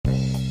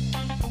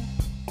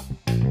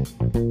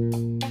Oh,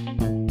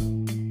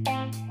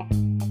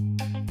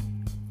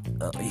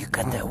 you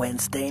got that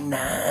Wednesday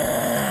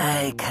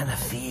night kind of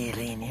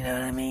feeling, you know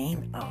what I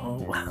mean?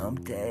 Oh,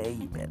 hump day,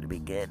 you better be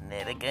getting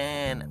it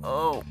again.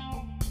 Oh.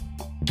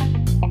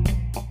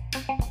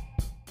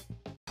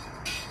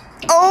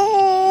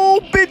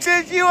 Oh,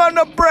 bitches, you on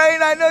the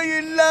brain. I know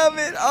you love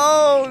it.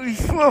 Oh,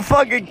 you were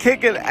fucking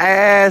kicking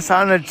ass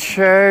on the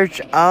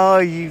church. Oh,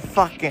 you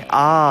fucking,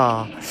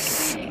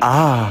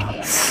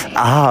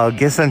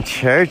 get some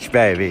church,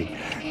 baby.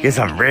 Get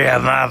some real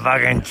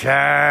motherfucking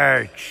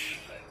church.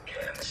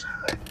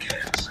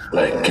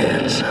 Like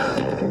cancer.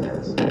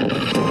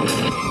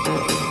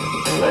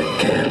 Like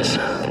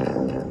cancer.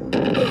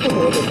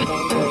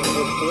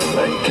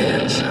 Like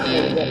cancer.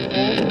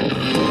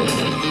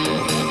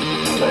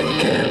 Like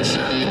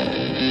cancer.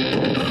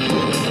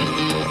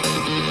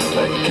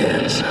 Like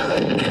cancer.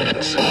 Like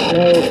cancer.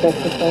 No,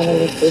 that's the final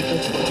decision.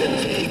 Den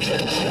Weg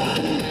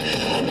entlang,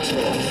 am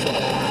Tor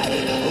vorbei,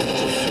 und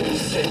du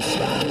fühlst den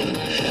Zwang.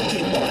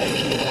 Die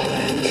Neugier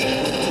brennt,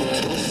 du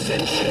tust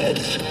den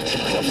Schritt,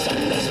 klopfst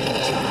an das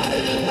Portal,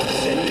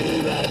 machst den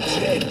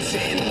Übertritt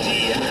in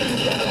die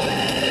andere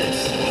Welt.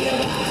 Wir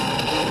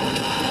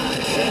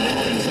wagt in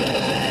unsere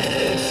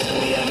Welt,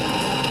 wir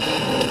wagt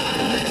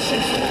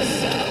in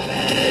fester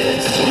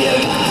Welt, wir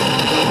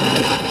wagt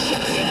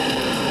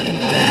in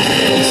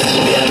Welt,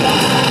 wir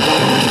wagt.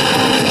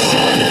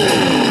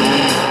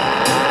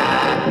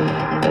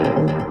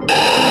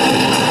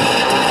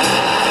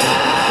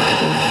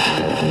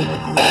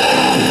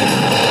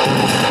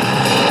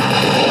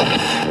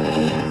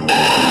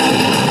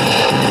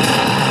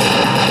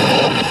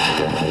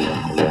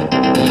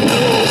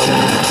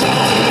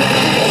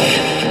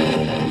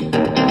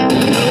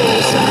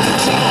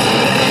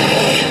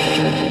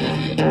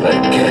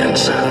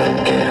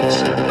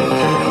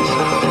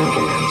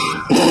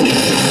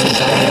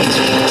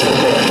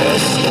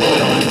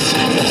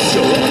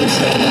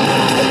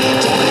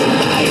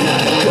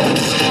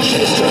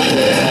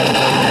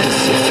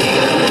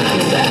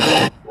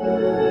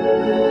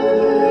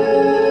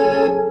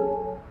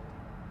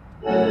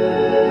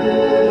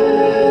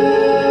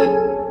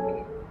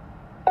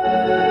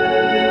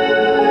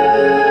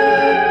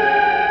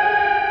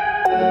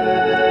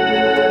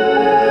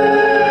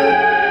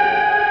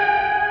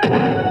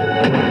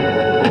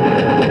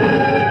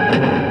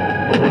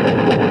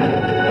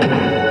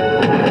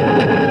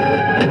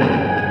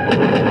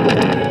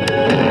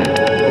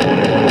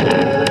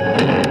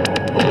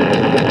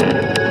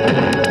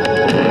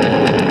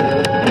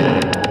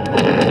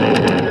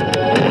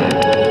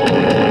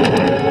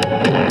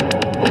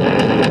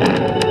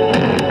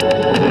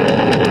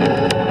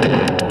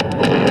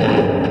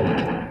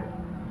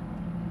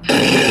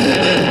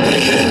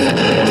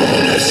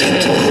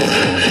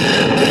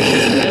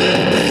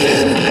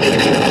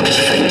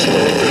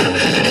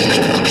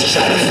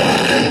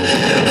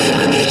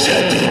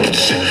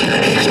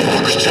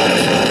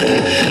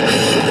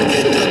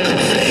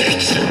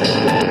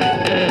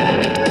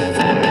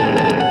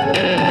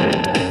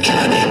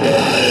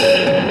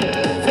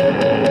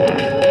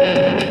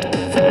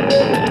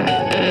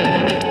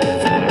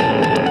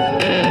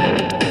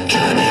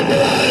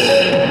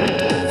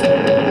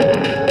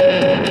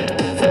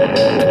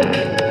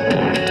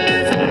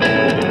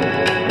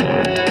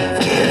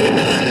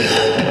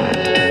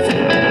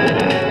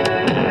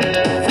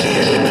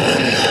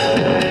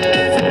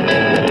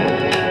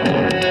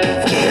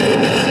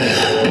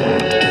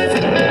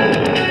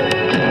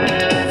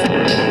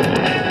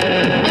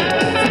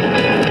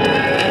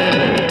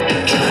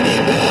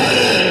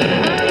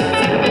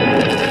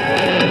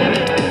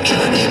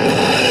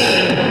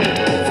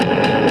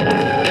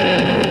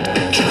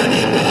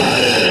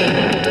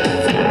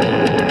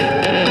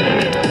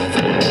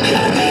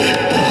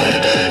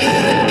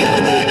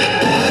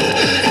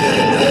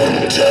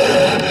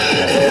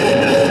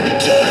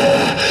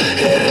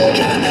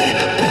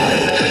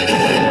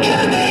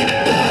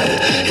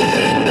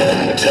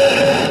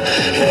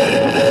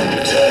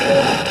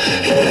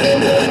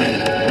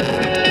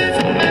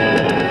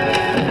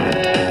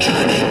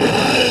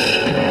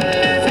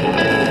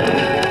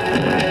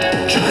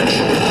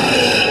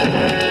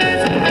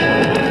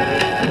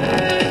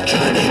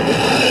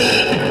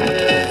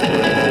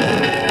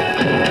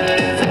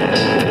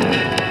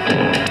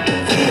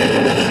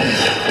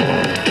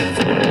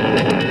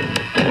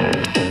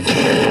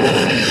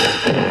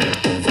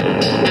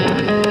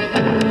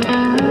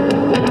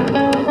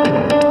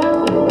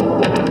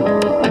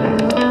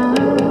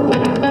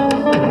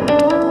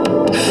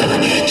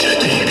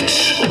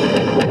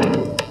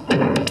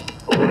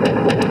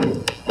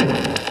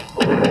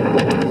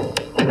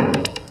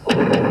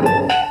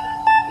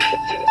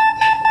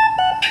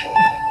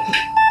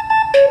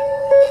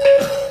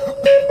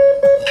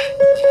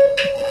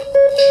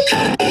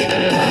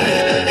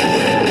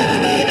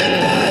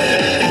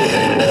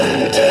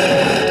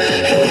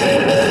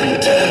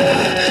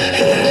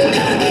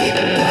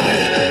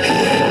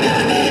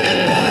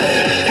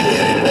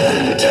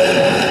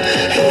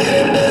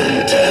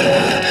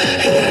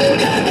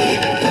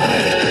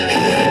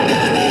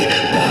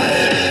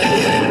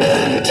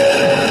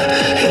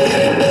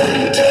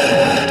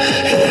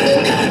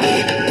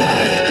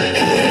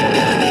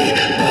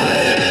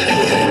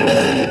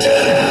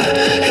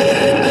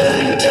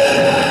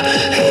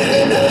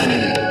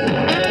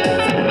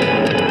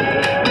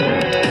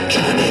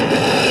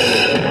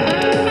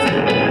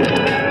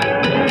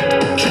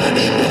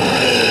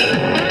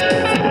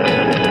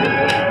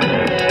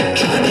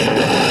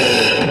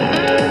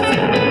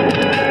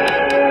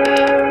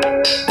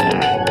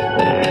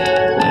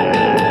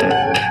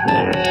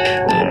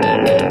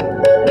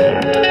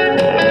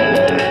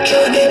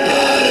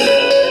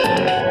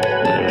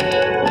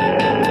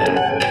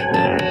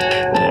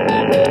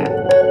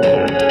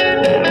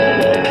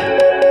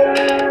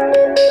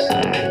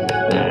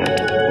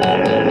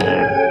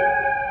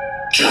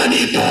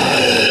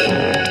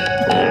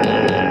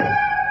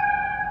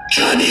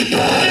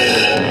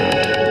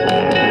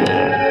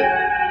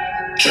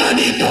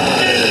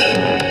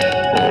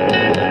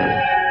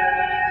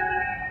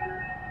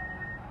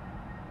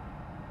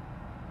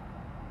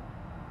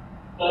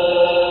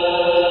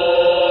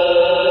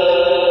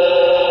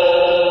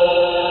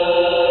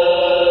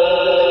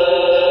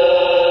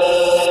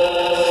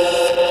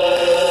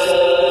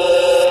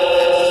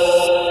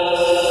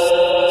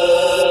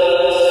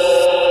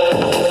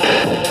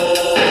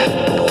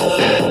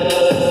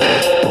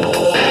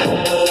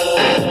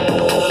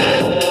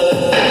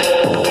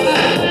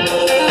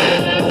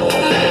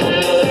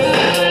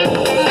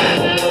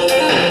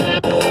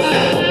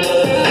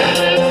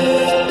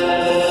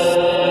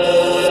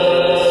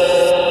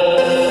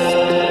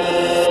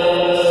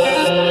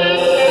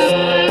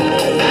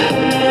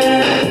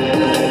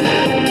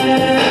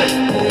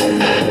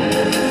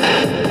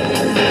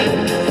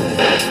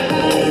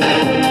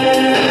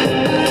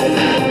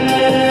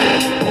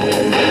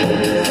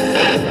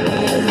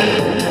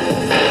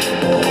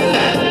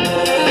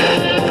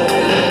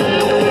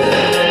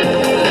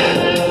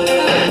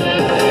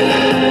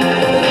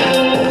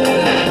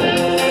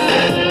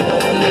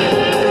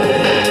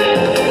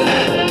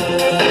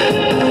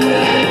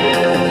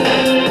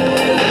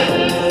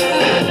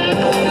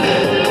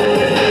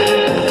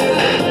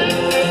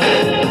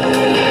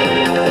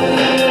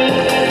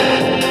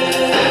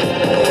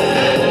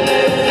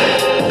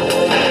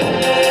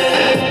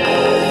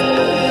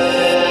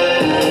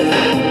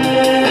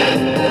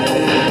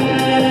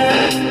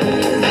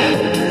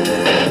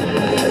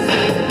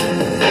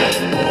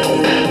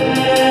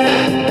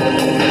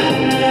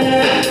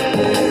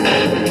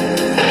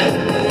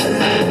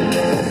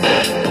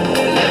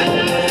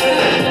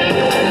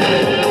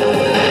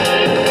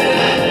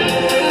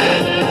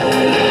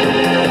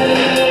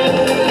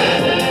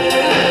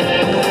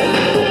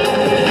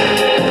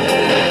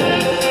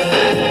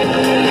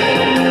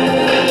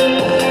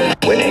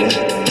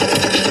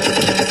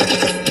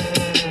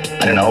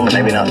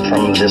 maybe not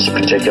from this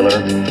particular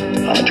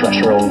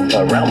terrestrial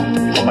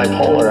realm. For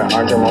bipolar,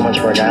 aren't there moments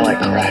where a guy like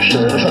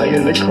crashes like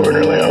in the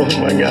corner, like, oh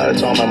my God,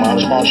 it's all my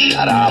mom's fault?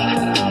 Shut up.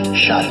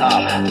 Shut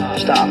up.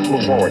 Stop.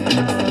 Move forward.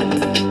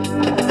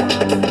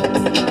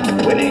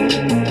 Winning.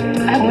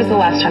 When was the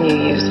last time you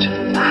used?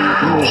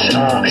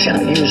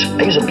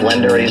 I use a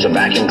blender, I use a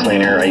vacuum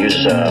cleaner, I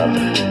use,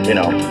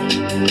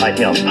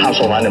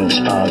 household items.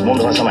 When was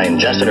the last time I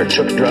ingested or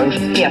took drugs?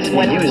 Yes,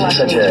 when was the last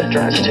time you took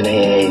drugs? Such an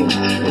AA,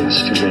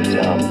 stupid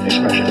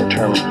expression or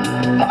term.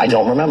 I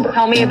don't remember.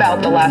 Tell me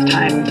about the last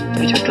time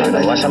you took drugs. The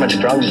last time I took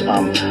drugs,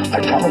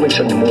 I probably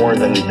took more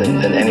than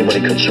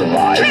anybody could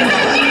survive. Are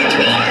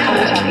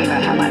we talking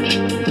about how much?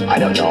 I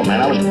don't know,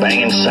 man. I was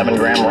banging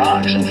 7-gram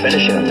rocks and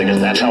finishing them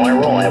because that's how I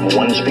roll. I have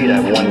one speed,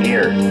 I have 1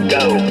 gear.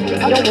 Go.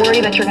 You don't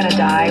worry that you're going to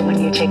die when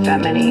you take that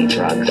many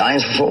drugs?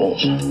 Dying's for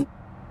fools.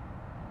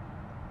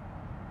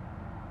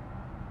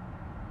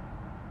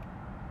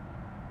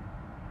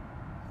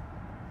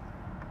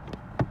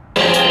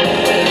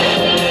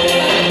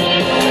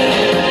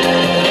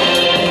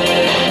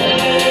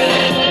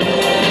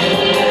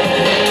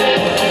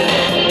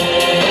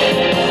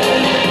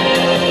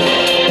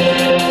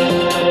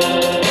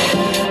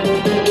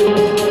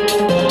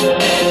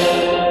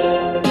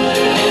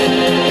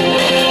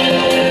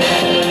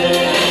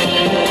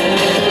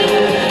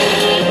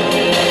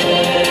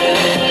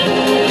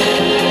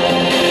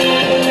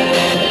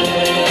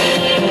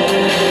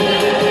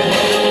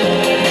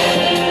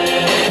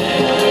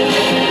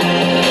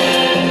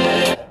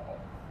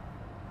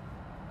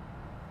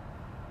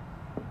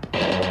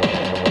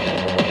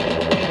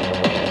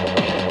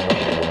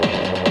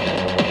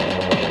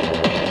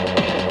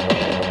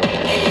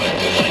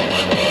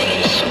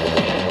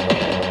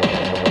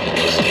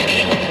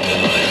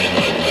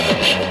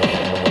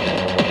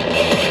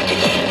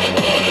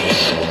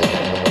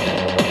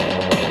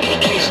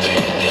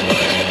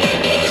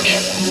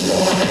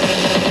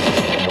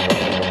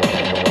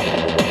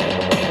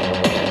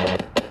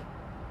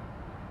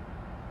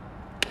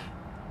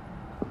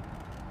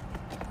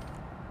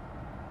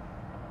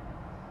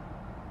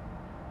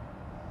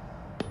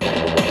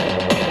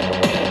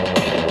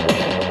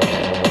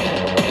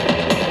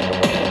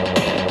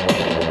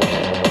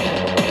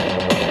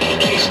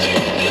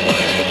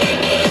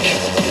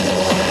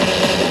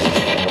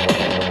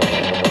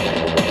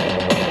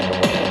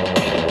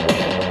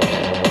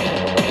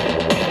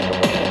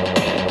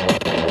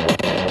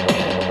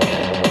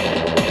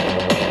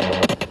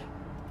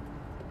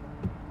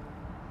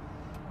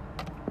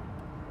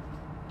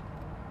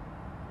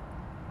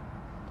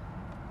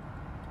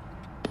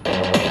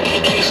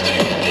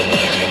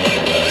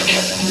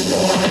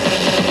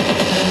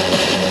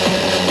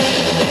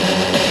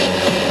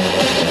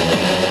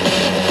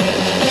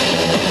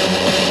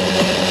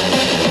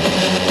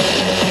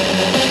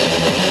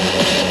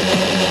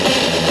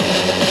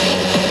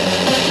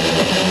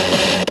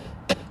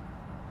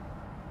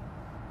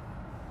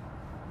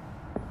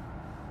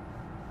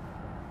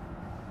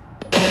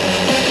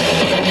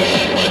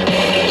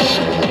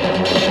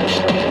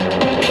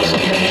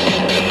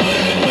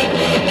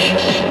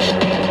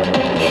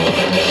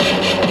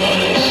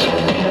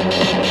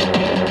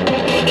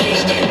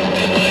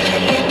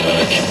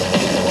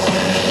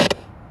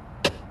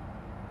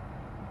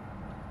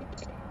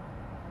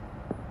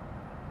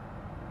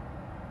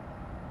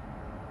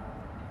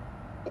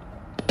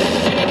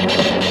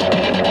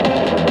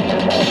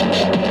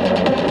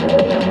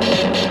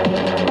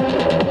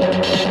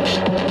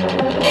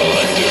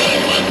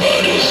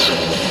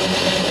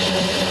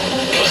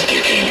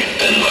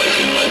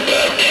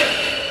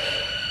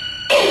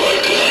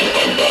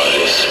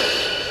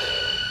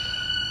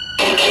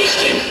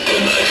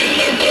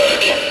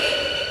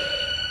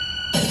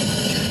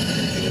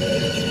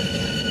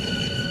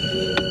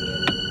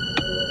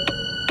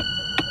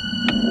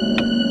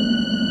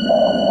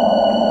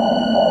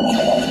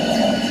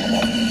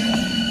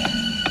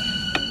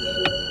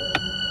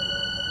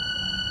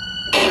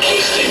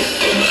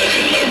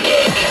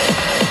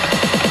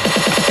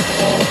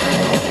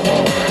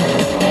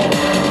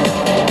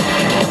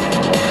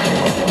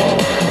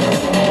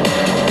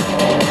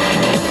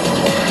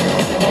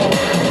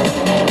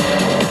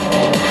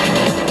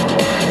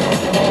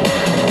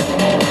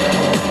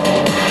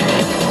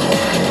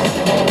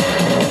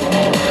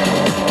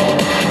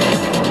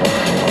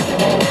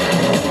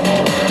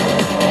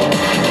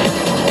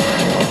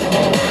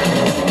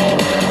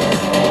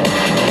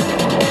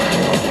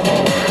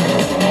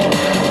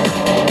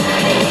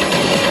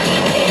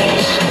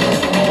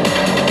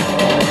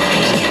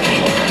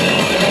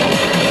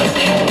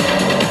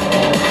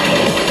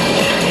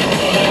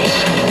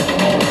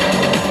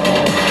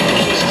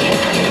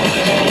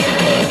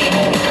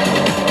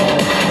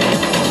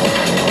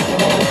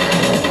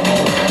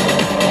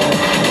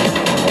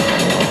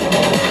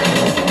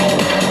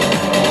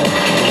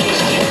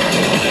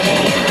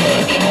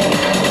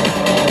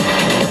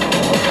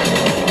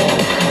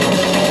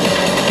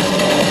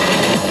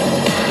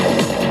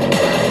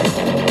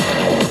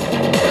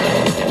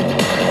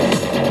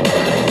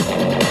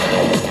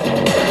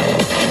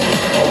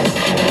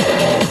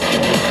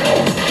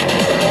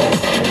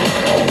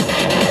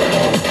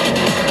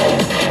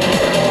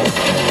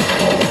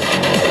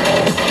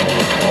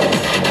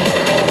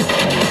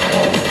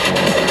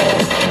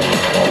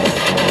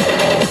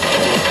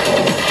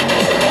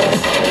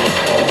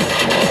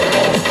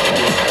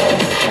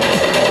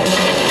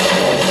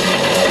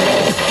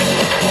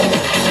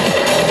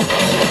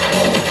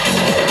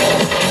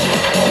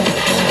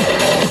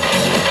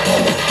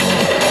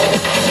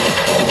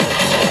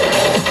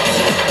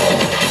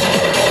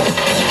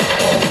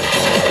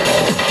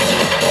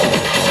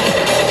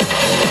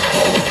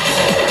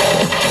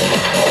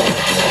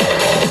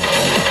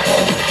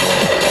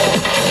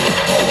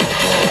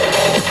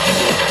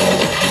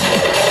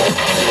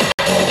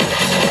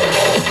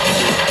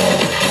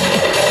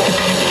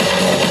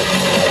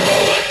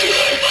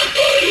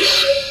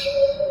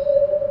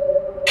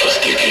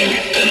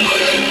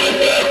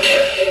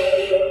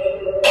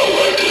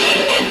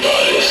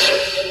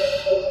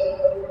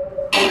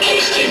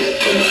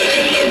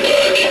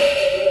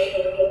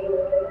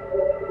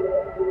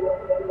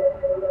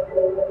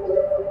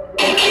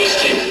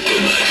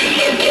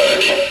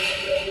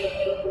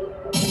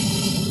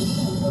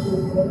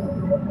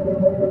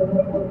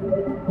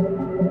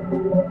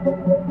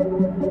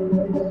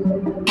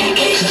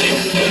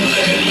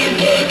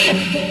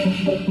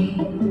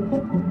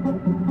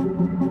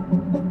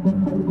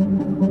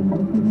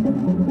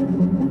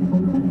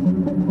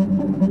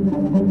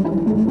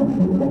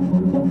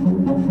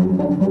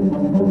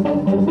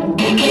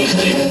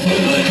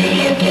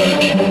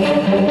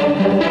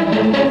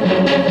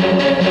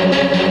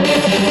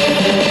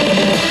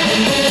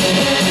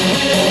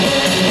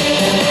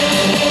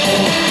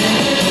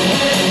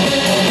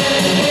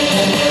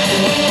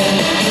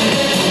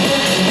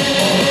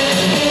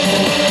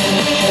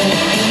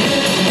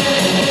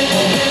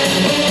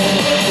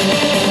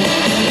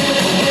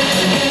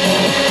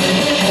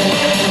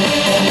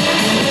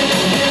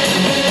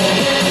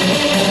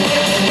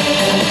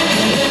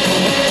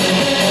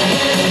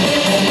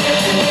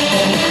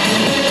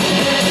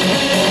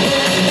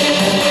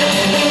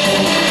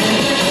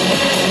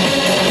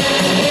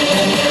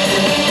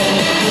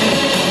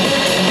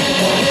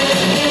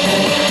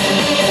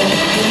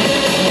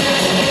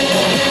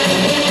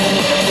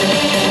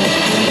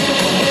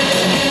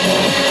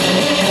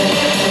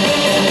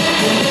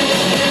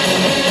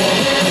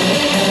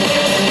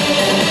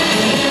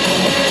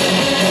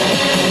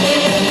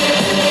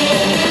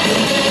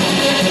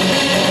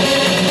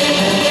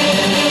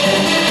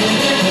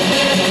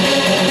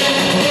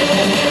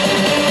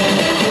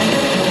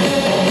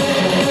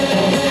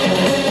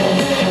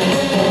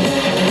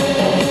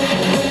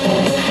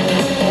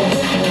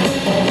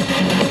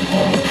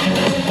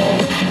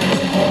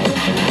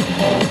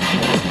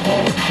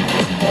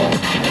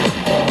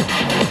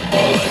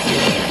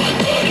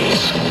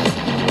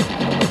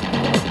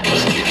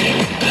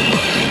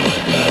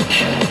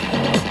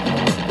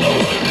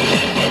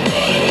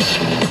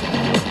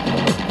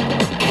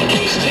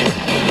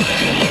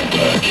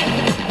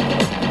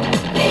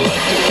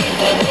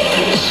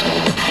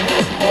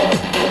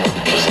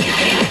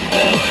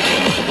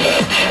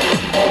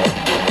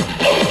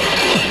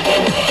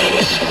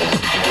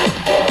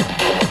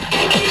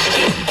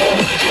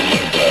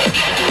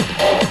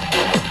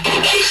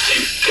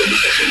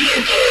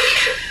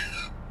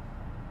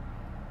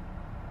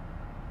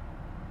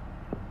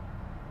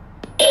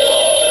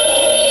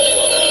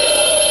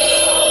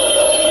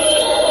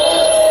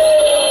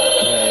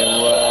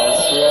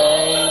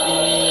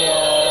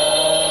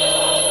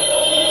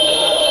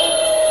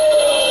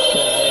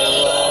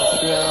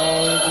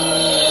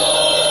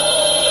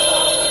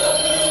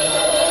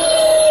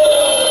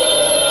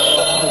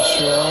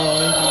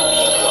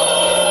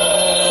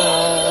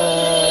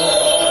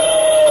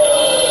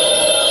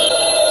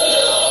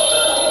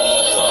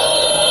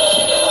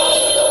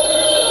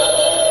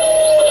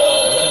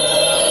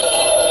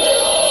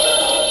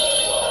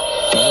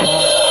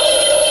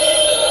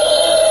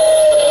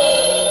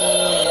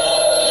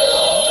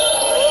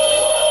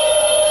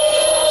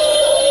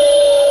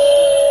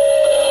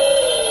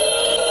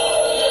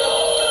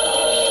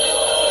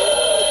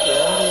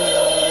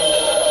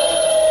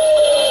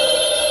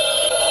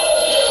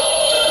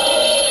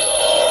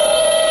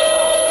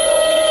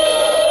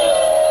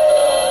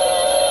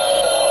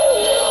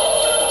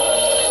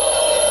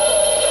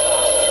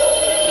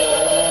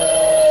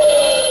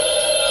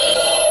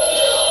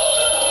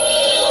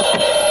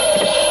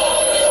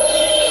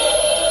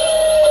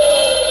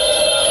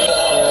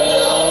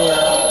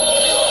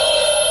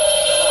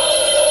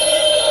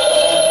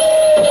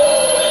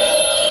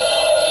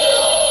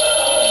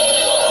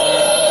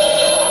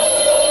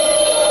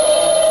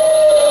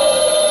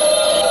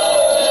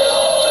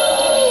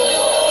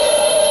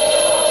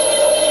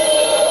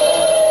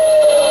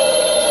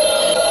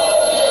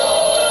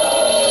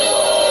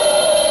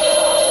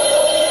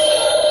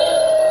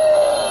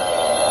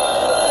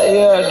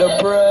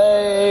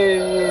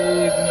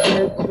 brain,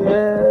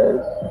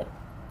 bitches.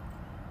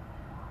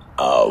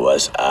 Oh,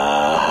 what's up?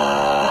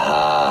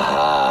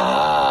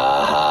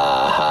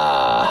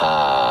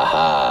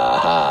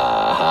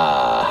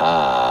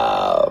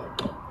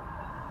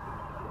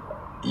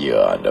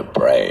 You're on the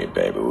brain,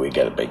 baby. We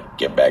gotta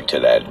get back to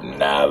that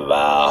Navajo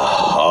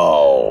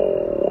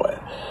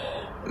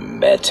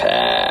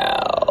metal.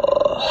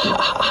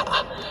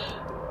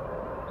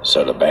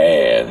 So the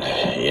band,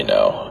 you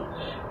know,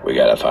 we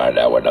gotta find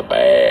out what the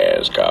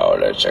band's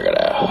called. Let's check it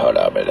out. Hold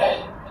on a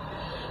minute.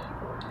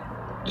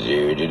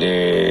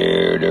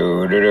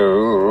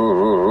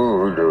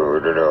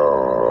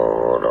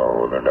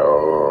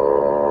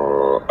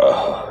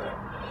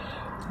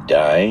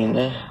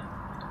 Dine?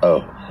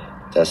 Oh,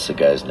 that's the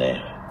guy's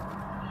name.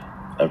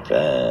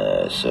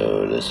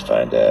 So let's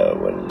find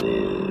out what it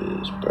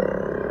is.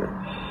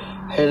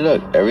 Hey,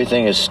 look,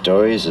 Everything is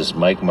Stories is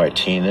Mike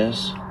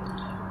Martinez.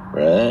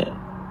 Right?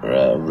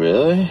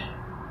 Really?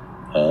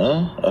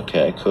 Huh?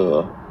 Okay,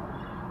 cool.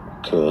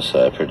 Cool,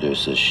 so I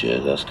produce this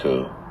shit. That's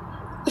cool.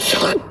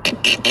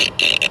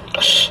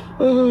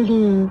 Oh,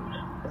 no.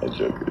 I'm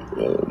joking. I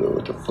don't know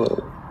what the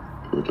fuck.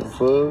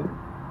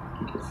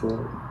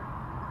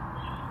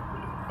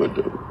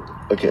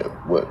 Okay,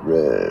 what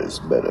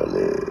res metal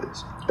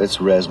is. It's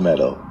res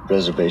metal.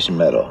 Reservation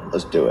metal.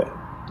 Let's do it.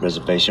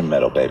 Reservation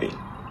metal, baby.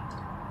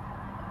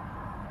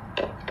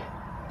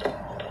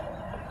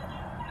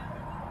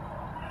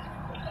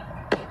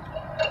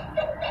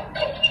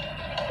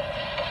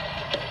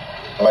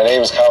 My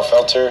name is Kyle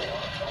Felter.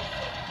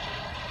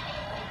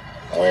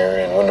 We're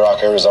in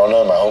Windrock,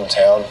 Arizona, my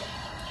hometown,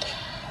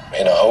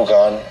 in a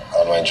hogan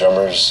on my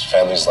drummer's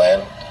family's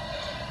land.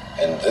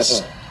 And this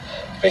is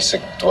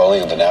basic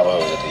dwelling of the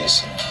Navajos that they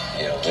used to,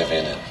 live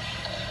in and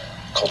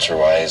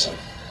culture-wise.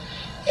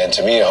 And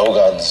to me, a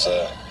hogan's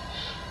the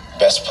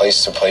best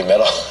place to play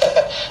metal.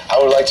 I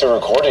would like to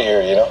record it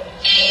here,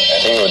 I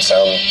think it would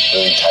sound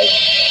really tight.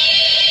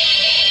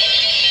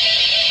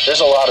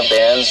 There's a lot of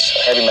bands,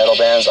 heavy metal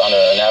bands, on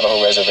the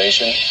Navajo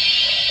reservation.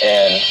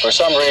 And for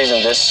some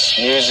reason, this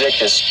music,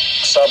 this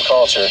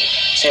subculture,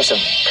 seems to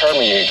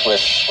permeate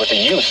with the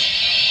youth.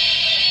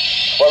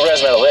 What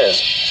res metal is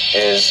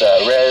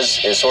res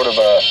is sort of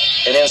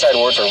an inside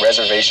word for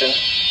reservation.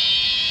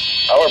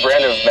 Our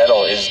brand of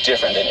metal is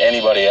different than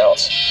anybody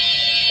else.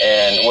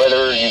 And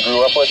whether you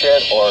grew up with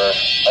it or,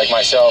 like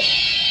myself,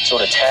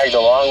 sort of tagged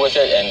along with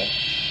it and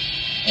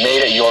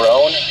made it your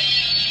own,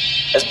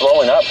 it's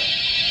blowing up.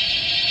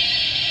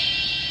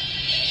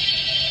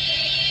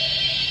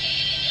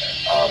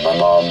 My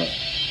mom,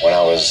 when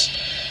I was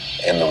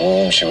in the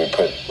womb, she would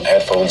put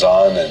headphones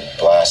on and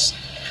blast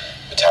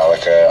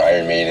Metallica,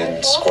 Iron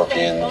Maiden,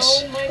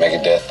 Scorpions,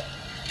 Megadeth.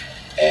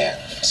 And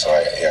so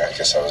I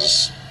guess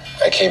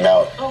I came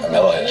out a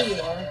metalhead.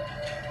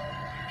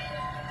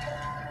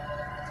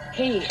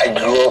 I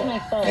grew up,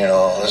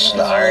 listening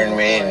to Iron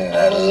Maiden.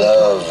 I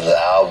love the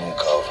album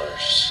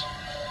covers.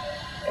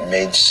 It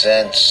made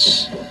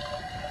sense.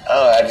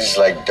 I just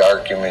like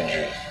dark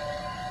imagery.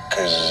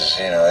 Because,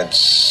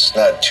 it's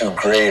not too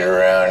great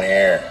around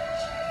here.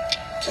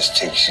 It just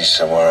takes you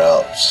somewhere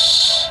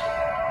else.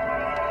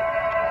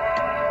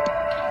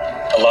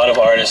 A lot of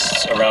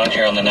artists around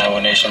here on the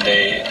Navajo Nation,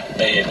 they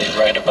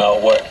write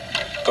about what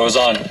goes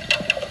on,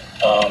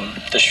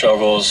 the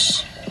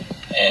struggles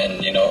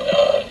and,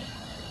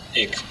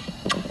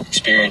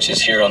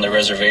 experiences here on the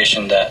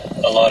reservation that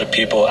a lot of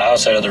people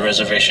outside of the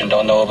reservation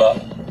don't know about.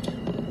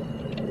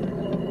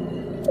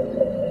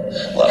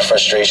 A lot of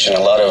frustration, a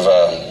lot of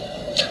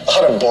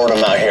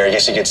boredom out here, I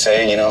guess you could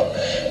say, You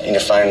need to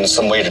find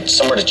somewhere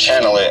to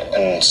channel it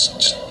and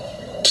just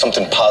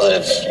something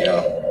positive,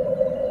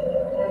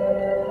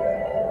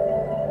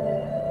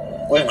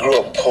 We grew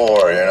up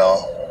poor,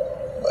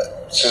 but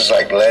it's just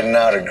like letting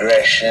out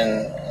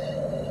aggression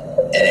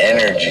and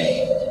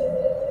energy.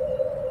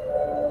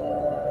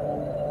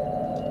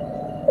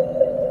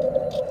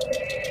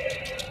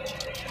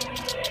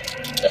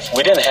 If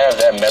we didn't have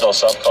that metal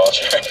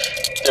subculture,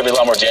 there'd be a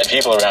lot more dead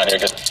people around here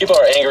because people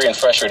are angry and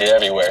frustrated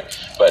everywhere.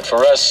 But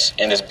for us,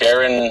 in this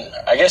barren,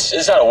 I guess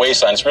it's not a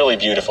wasteland, it's really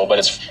beautiful, but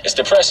it's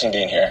depressing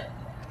being here.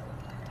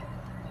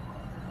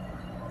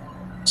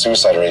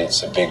 Suicide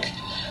rate's the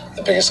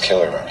biggest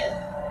killer around here.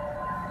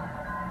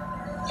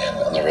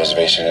 And on the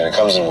reservation, and it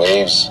comes in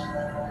waves.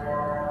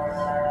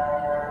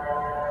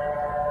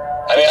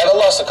 I mean, I've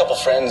lost a couple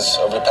friends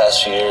over the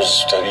past few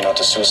years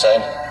to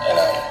suicide,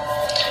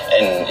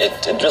 and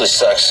it really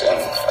sucks. And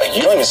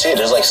you don't even see it.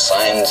 There's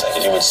signs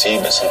that you would see,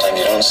 but sometimes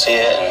you don't see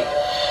it. And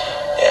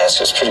yeah, it's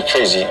just pretty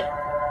crazy.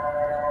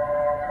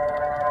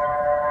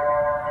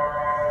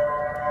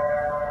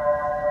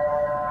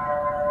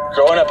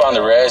 Growing up on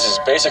the res is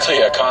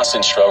basically a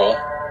constant struggle.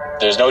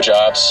 There's no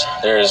jobs.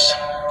 There's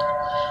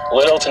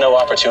little to no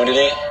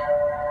opportunity.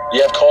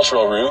 You have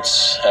cultural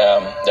roots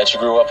that you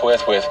grew up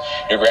with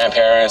your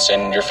grandparents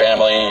and your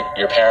family,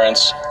 your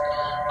parents.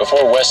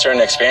 Before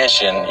Western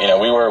expansion,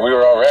 we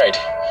were all right.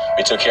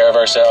 We took care of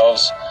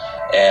ourselves,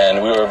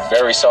 and we were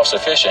very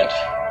self-sufficient.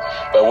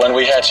 But when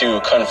we had to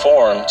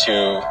conform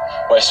to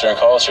Western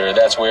culture,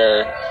 that's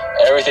where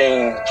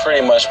everything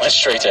pretty much went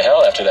straight to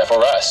hell after that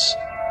for us.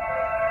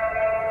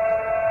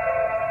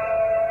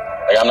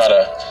 Like, I'm not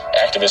an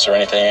activist or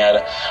anything,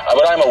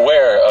 but I'm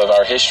aware of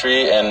our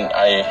history, and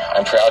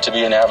I'm proud to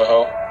be a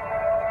Navajo.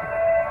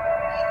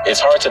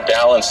 It's hard to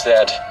balance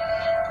that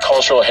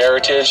cultural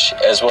heritage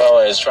as well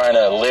as trying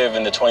to live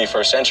in the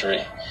 21st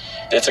century.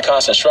 It's a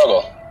constant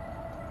struggle.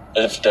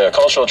 If the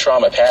cultural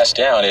trauma passed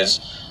down is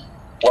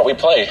what we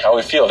play, how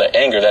we feel, that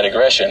anger, that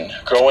aggression,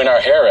 growing our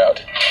hair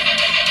out.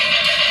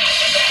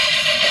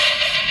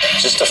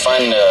 Just to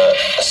find a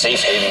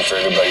safe haven for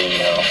everybody,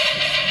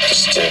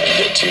 just to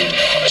get to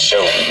a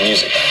show,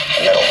 music,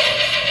 metal.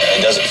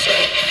 It does it for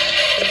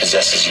you. It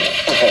possesses you.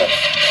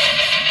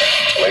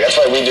 Like, that's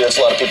why we do it. That's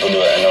a lot of people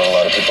do it. I know a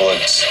lot of people,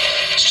 it's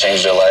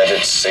changed their life,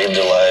 it's saved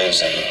their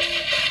lives,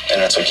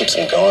 and that's what keeps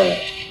them going.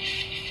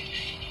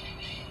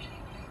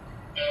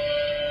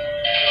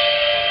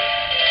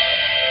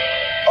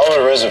 All on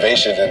a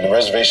reservation, and the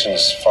reservation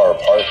is far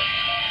apart,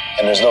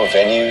 and there's no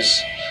venues,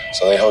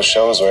 so they host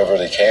shows wherever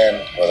they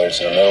can, whether it's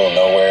in the middle of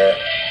nowhere,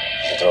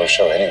 you can throw a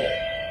show anywhere.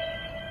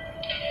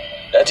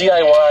 That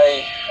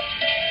DIY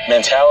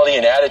mentality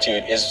and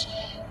attitude is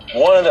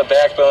one of the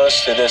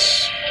backbones to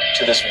this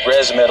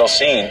res metal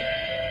scene.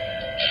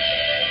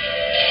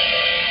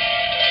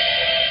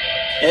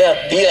 Yeah,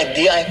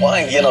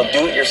 DIY,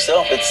 do it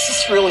yourself. It's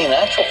just really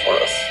natural for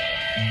us.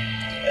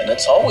 And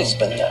it's always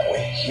been that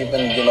way.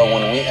 Even,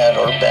 when we had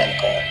our band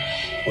going,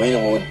 we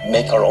would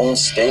make our own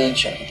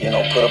stage and,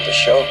 put up a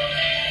show.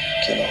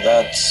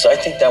 I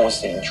think that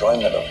was the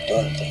enjoyment of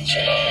doing things,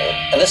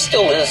 and it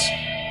still is.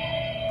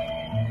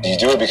 You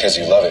do it because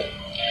you love it.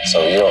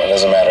 So it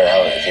doesn't matter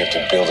if you have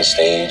to build a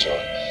stage or,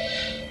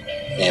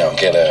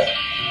 get a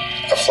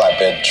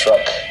flatbed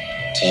truck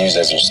to use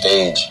as your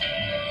stage.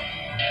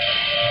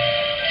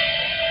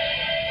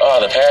 Oh,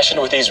 the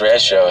passion with these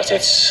res shows,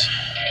 it's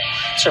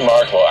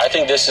remarkable. I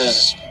think this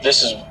is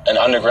an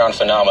underground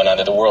phenomenon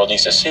that the world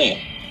needs to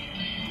see.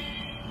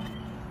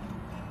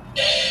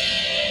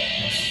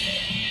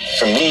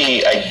 For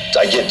me,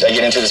 I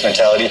get into this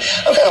mentality.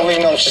 I'm kind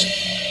of, just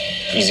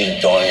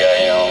easy-going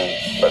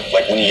guy, But,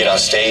 like, when you get on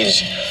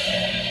stage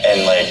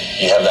and, like,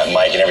 you have that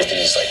mic and everything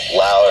is, like,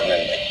 loud and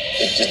then, like,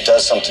 it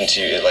does something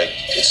to you.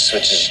 It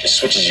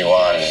switches you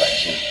on.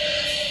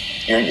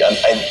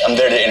 I'm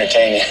there to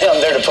entertain you. I'm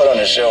there to put on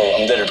a show.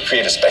 I'm there to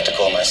create a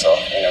spectacle of myself,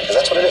 because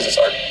that's what it is. It's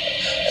art.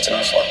 It's an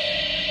art form.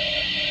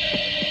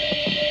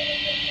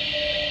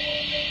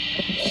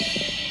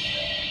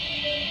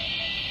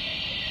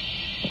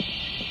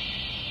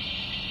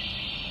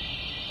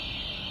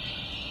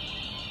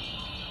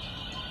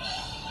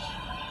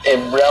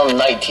 Around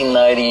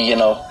 1990,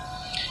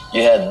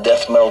 you had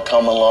death metal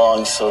come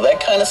along, so that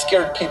kind of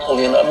scared people,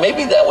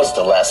 Maybe that was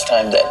the last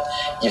time that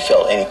you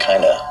felt any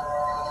kind of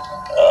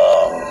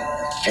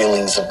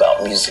feelings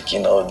about music,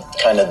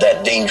 kind of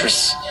that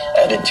dangerous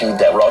attitude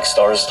that rock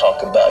stars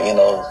talk about,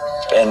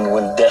 And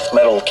when death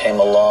metal came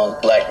along,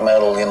 black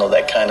metal,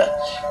 that kind of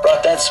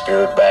brought that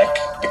spirit back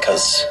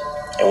because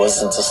it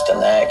wasn't just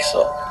an act.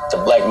 So the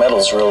black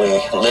metals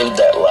really lived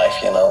that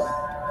life,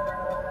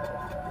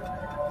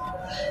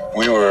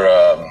 We were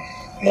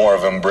more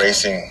of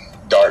embracing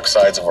dark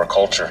sides of our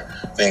culture,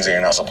 things that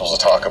you're not supposed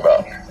to talk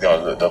about,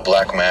 the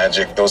black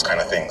magic, those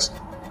kind of things.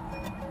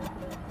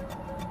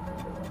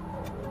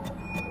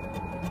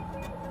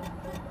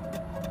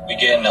 We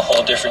get in a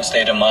whole different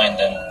state of mind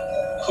than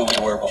who we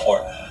were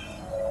before.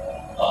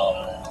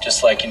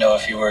 Just like,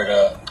 if you were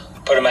to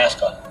put a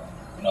mask on,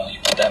 you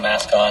put that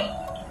mask on,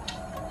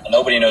 and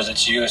nobody knows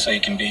it's you, so you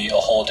can be a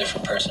whole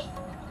different person.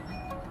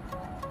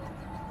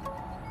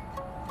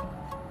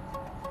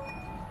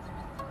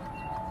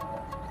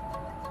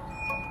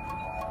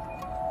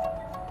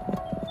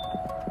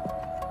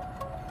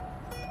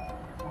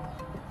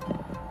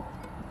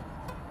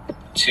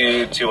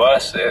 To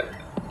us,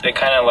 it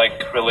kind of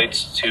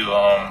relates to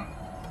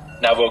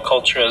Navajo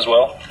culture as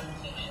well,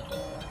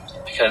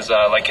 because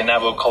in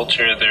Navajo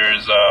culture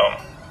there's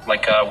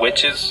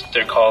witches.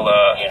 They're called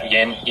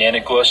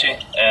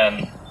Yanagloshi,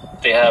 and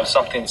they have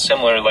something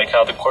similar, like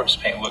how the corpse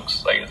paint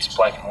looks, like it's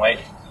black and white,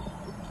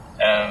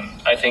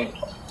 and I think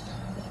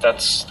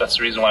that's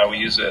the reason why we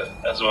use it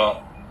as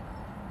well.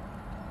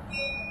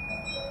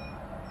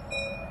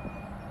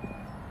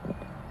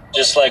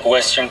 Just like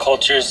Western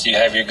cultures, you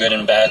have your good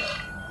and bad.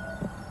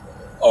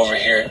 Over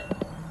here,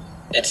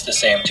 it's the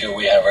same too.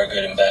 We have our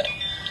good and bad.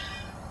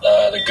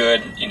 The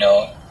good,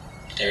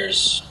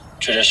 there's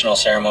traditional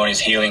ceremonies,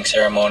 healing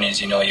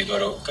ceremonies. You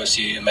go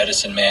see a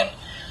medicine man,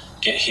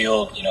 get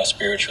healed,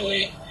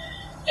 spiritually.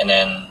 And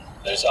then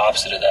there's the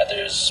opposite of that.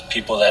 There's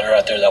people that are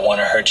out there that want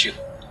to hurt you.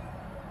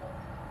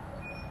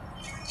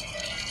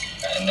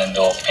 And then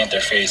they'll paint their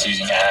face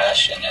using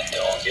ash, and then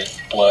they'll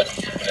get blood,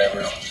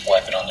 whatever,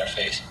 wipe it on their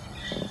face.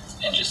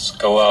 And just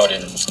go out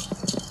and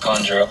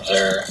conjure up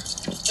their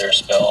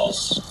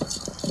spells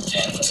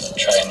and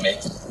try and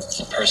make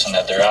the person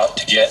that they're out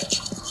to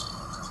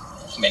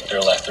make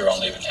their life their own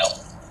living hell.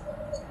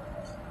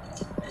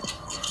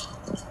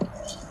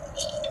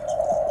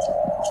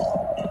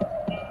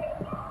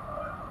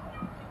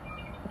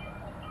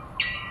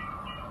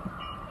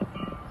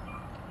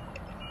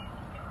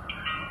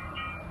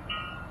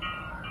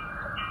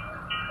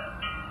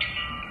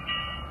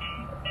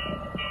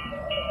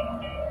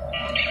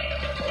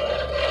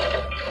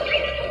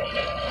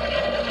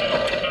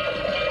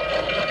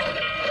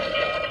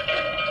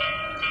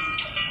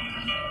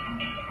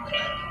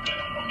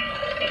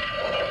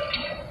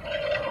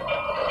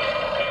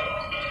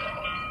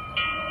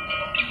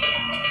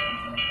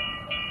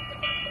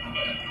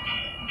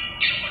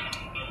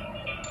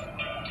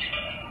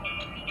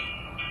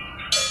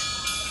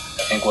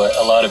 think what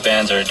a lot of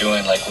bands are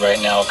doing, like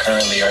right now,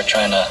 currently, are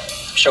trying to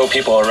show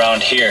people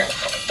around here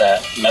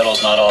that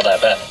metal's not all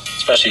that bad.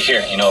 Especially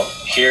here, you know,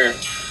 here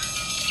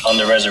on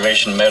the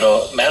reservation,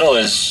 metal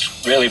is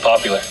really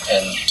popular,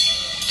 and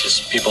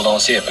just people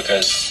don't see it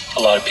because a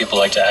lot of people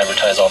like to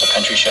advertise all the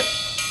country shit.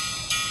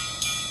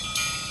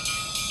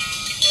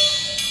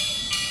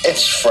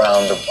 It's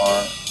frowned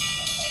upon.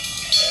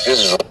 This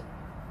is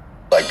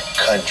like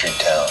country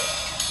town.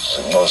 It's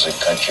mostly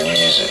country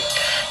music.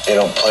 They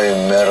don't play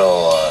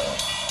metal on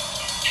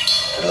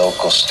the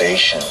local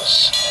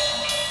stations.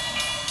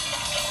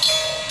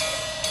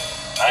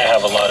 I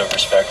have a lot of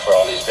respect for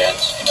all these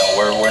bands. You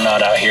know, we're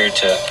not out here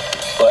to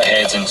butt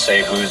heads and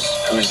say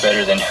who's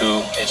better than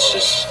who. It's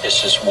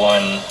just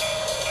one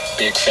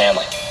big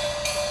family.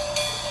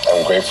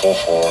 I'm grateful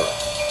for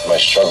my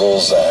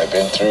struggles that I've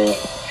been through,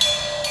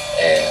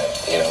 and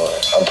you know,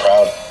 I'm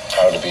proud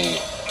to be,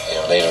 you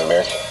know, Native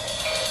American,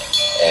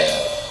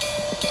 and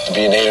to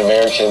be a Native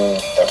American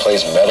that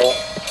plays metal,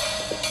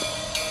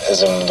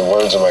 as in the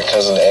words of my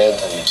cousin Ed,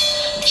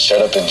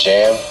 shut up and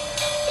jam.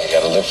 You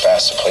got to live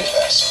fast and play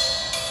fast.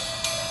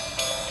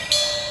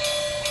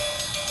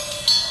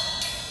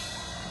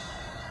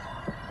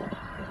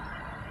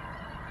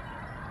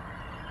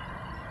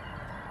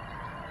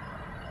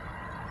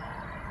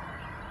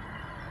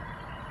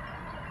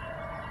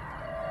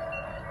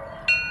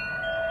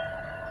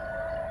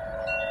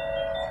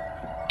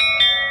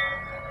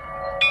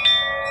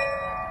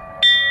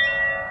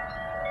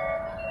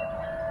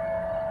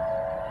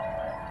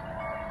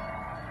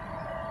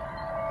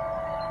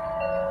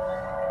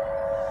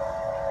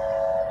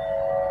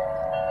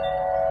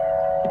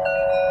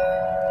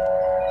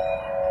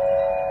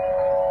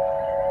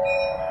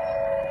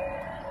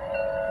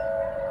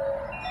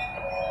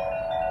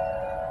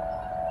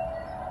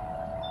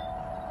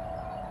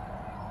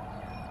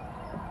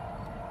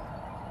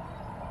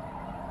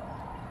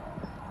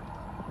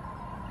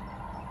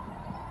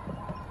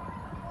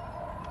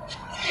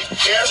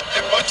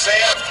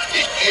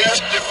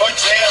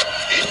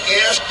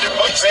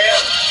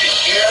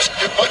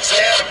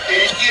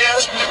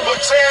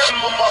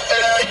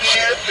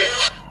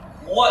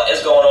 What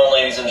is going on,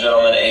 ladies and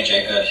gentlemen?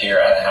 AJ Good here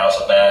at the House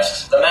of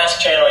Masks. The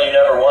mask channel you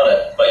never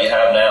wanted, but you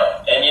have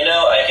now. And you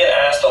know, I get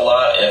asked a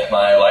lot if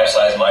my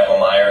life-size Michael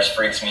Myers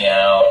freaks me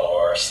out,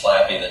 or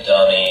Slappy the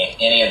Dummy,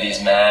 any of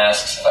these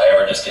masks, if I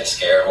ever just get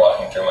scared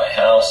walking through my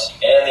house.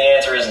 And the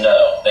answer is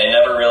no. They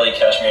never really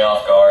catch me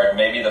off guard.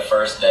 Maybe the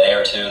first day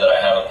or two that I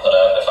haven't put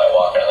up if I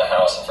walk into the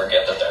house and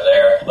forget that they're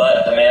there.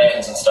 But the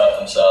mannequins and stuff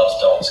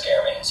themselves don't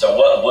scare me. So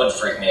what would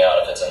freak me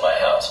out if it's in my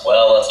house?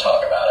 Well, let's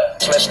talk about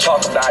it. Let's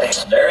talk about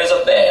it. There is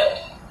a band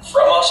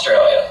from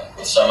Australia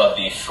with some of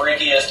the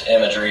freakiest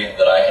imagery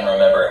that I can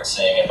remember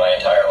seeing in my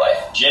entire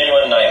life.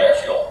 Genuine nightmare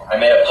fuel. I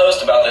made a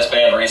post about this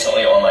band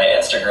recently on my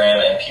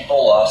Instagram and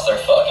people lost their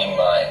fucking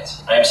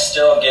minds. I'm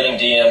still getting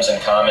DMs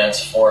and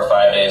comments 4 or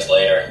 5 days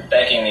later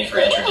thanking me for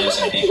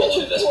introducing people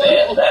to this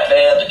band. That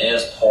band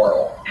is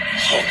Portal.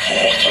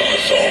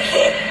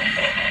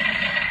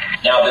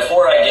 Now,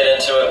 before I get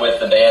into it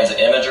with the band's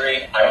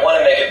imagery, I want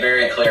to make it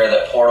very clear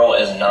that Portal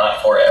is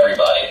not for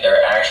everybody.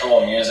 Their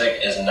actual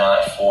music is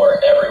not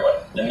for everyone.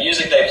 The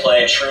music they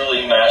play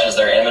truly matches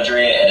their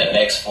imagery, and it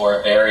makes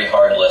for very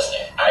hard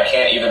listening. I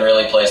can't even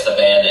really place the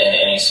band in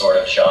any sort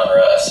of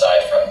genre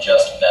aside from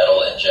just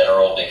metal in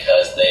general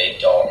because they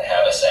don't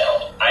have a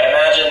sound. I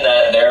imagine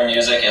that their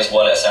music is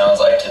what it sounds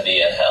like to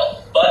be in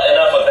hell. But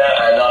enough of that,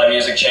 I'm not a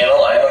music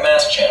channel, I'm a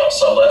mask channel,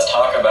 so let's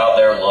talk about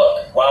their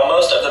look. While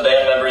most of the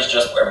band members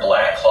just wear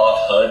black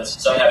cloth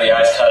hoods, some have the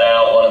eyes cut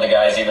out, one of the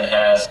guys even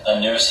has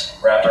a noose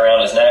wrapped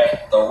around his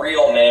neck, the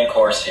real main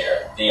course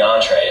here, the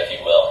entree if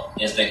you will,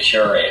 is the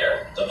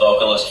Curator, the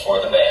vocalist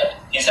for the band.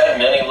 He's had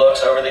many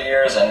looks over the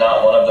years and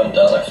not one of them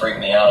doesn't freak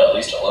me out at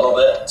least a little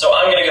bit. So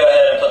I'm going to go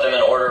ahead and put them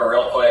in order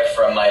real quick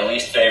from my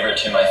least favorite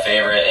to my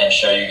favorite and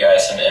show you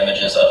guys some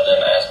images of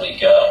them as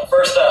we go.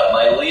 First up,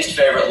 my least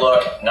favorite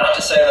look, not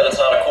to say that it's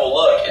not a cool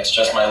look, it's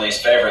just my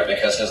least favorite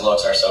because his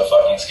looks are so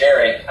fucking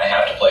scary, I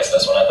have to place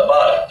this one at the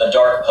bottom. The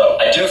Dark Pope.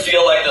 I do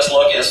feel like this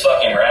look is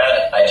fucking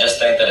rad, I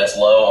just think that it's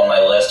low on my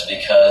list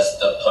because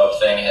the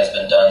Pope thing has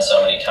been done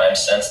so many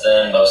times since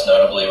then, most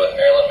notably with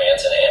Marilyn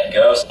Manson and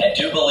Ghost. I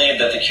do believe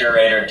that the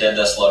Curator did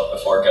this look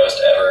before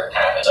Ghost ever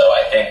happened, so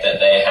I think that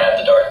they had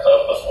the Dark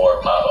Pope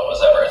before Papa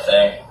was ever a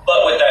thing.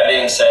 But with that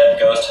being said,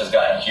 Ghost has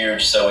gotten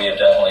huge, so we have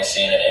definitely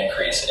seen an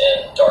increase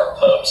in Dark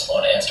Popes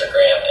on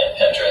Instagram and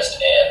Pinterest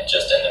and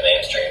just in the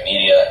mainstream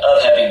media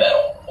of heavy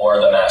metal,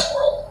 or the mask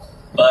world.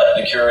 But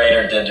the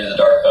Curator did do the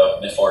Dark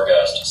Pope before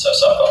Ghost, so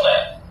suck on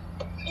that.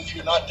 If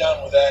you're not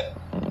down with that,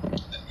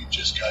 then we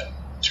just got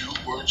 2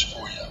 words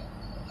for you.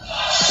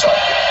 Suck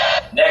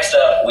it. Next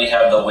up, we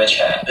have the Witch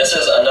Hat. This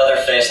is another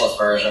faceless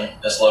version.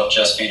 This look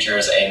just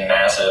features a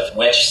massive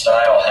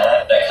witch-style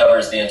hat that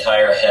covers the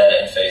entire head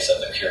and face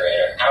of the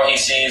Curator. How he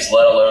sees,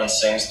 let alone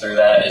sings through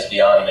that, is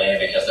beyond me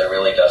because there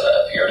really doesn't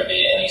appear to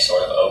be any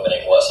sort of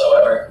opening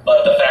whatsoever.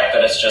 But the fact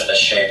that it's just a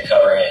shape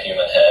covering a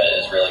human head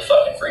is really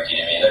fucking freaky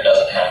to me. There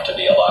doesn't have to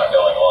be a lot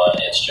going on.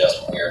 It's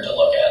just weird to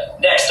look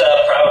at. Next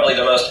up, probably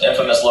the most most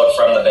infamous look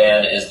from the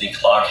band is the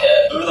clock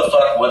head. Who the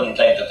fuck wouldn't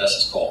think that this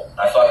is cool?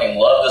 I fucking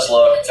love this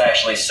look. It's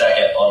actually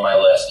second on my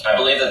list. I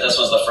believe that this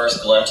was the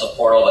first glimpse of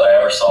Portal that I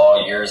ever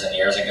saw years and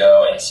years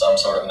ago in some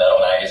sort of metal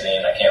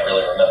magazine. I can't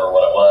really remember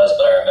what it was,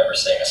 but I remember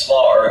seeing a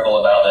small article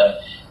about them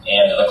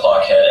and the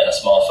clock head in a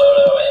small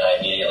photo, and I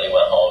immediately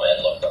went home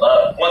and looked them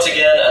up. Once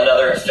again,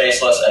 another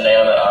faceless,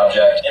 inanimate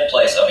object in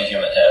place of a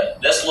human head.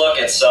 This look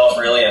itself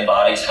really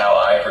embodies how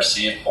I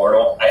perceive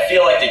Portal. I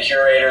feel like the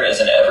curator is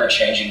an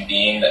ever-changing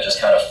being that just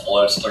kind of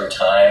floats through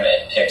time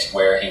and picks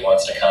where he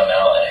wants to come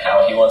out and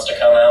how he wants to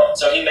come out.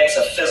 So he makes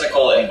a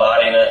physical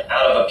embodiment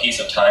out of a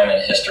piece of time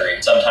in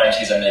history. Sometimes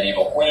he's a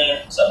medieval queen,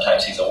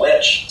 sometimes he's a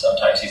witch,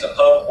 sometimes he's a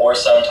pope, or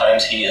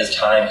sometimes he is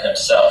time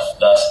himself,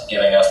 thus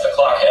giving us the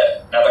clock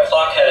head. Now, the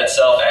clock head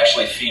itself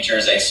actually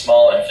features a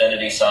small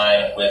infinity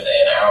sign with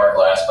an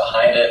hourglass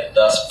behind it,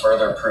 thus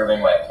further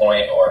proving my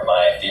point or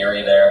my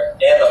theory there.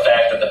 And the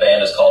fact that the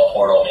band is called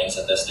Portal means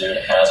that this dude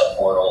has a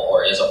portal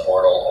or is a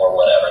portal or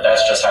whatever.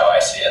 That's just how I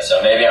see it.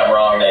 So maybe I'm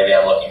wrong, maybe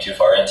I'm looking too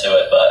far into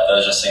it, but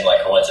those just seem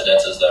like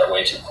coincidences that are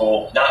way too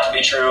cool not to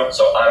be true,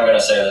 so I'm going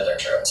to say that they're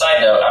true.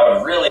 Side note, I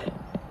would really...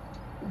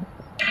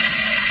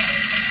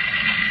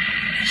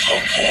 The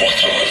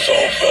portal is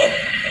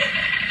open.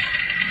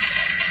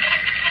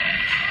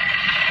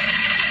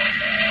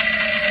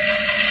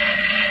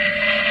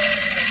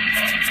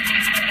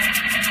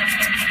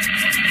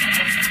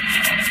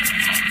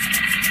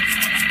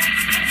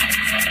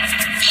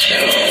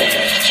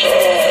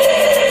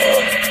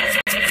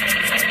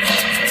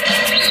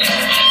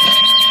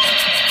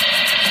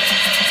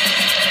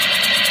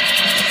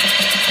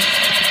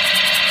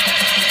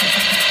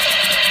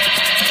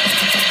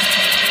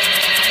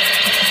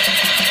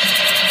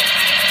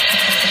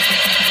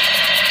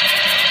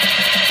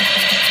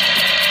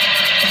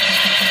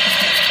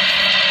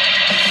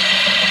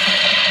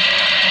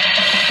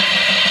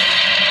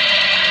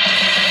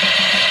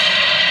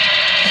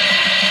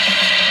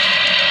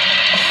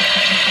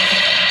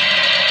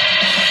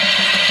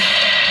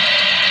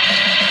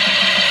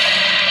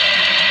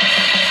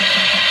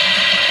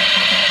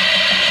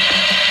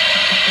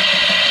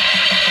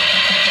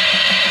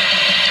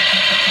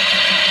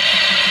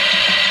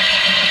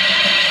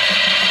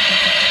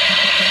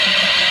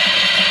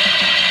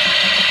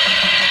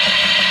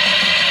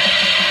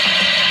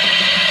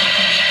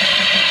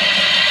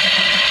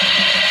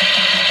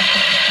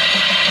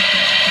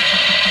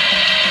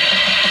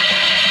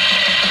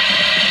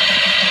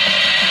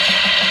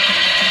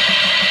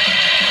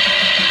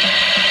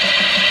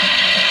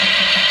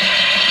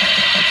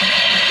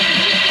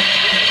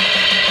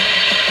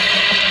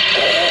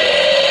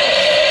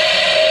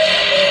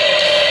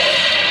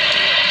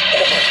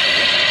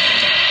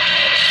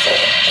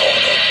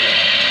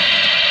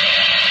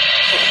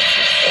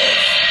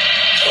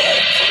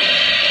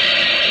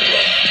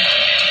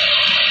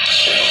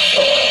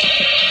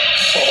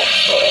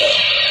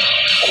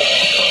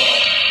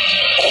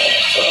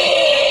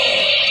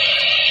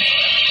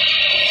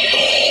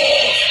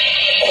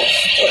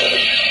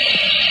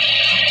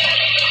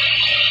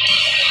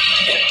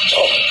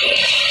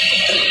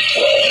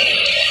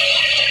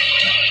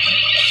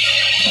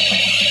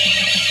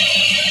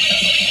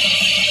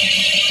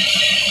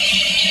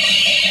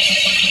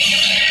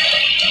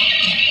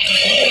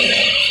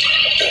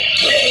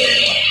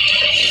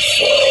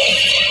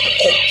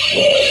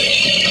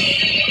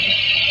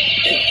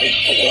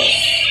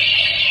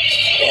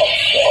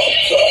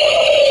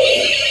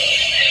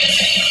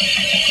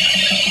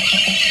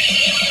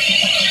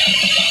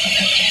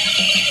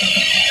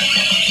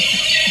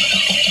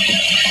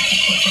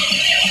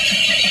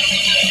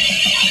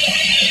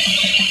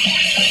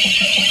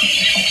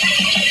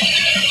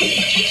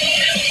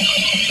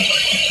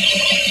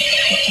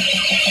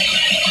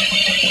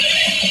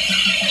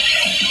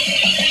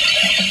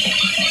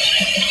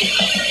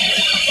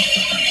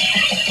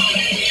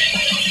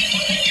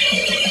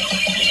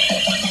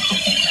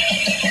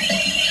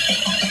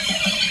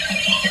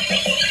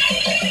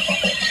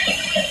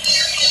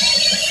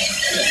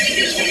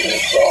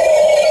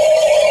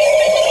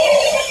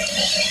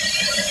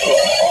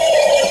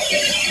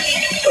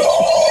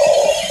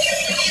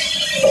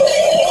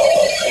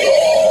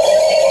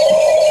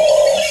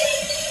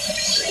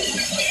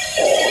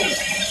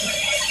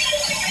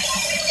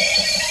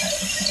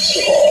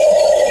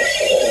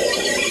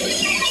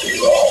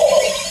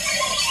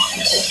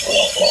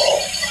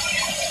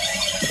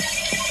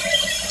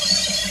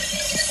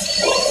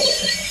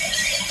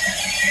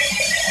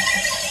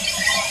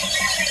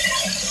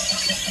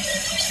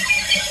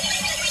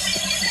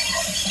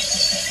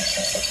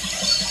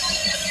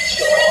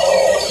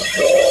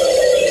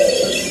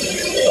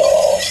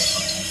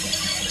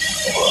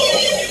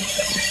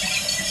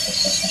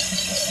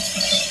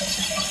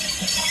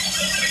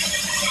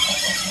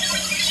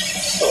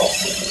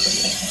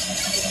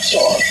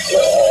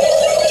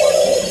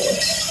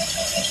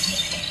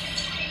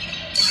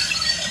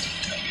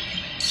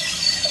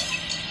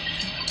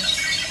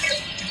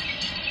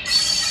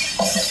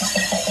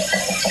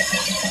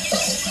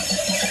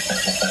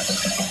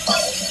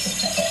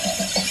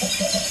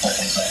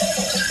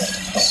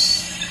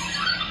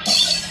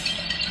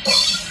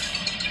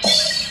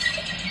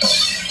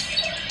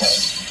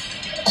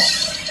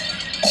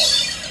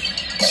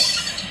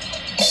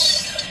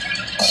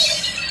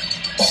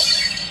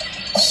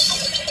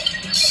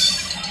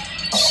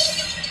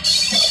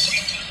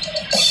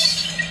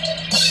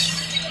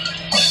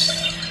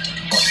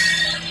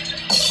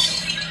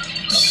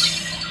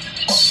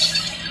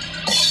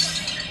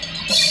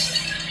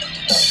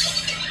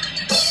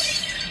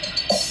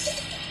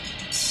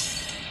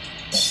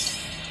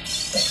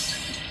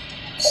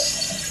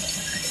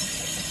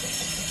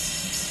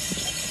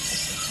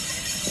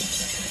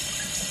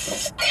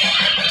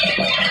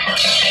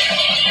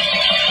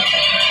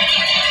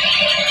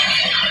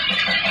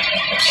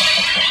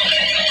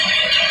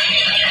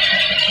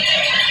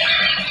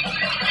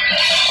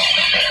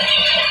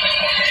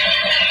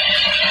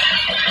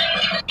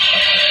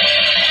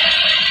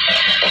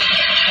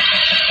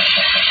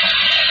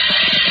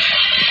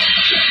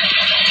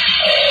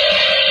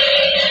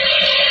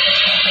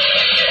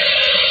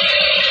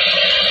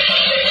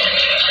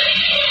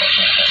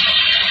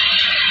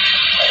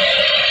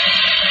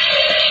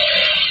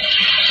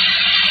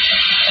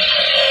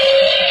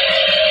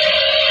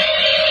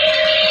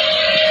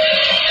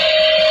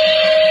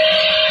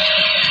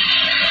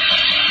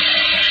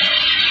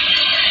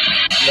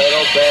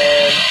 metal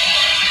band.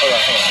 Hold on.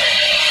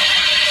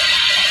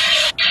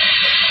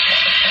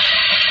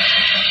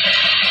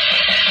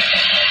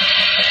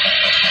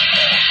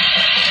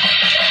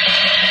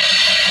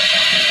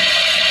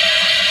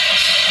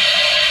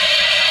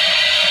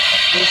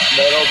 This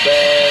metal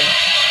band.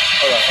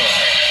 Hold on.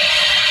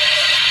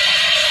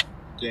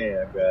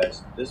 Damn,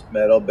 guys. This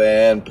metal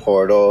band,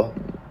 Portal,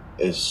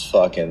 is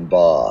fucking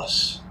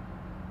boss.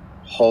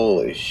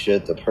 Holy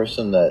shit, the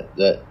person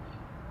that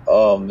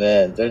oh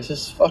man, they're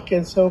just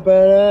fucking so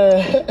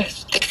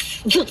badass.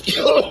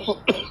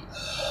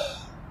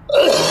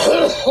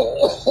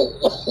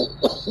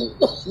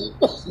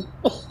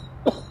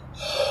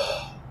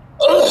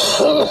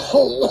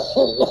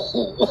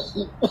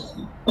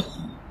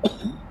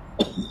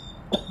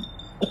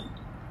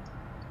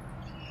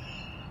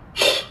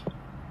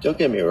 Don't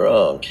get me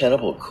wrong,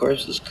 Cannibal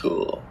Corpse is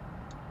cool.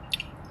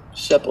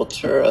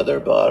 Sepultura,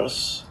 their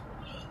boss.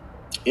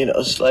 You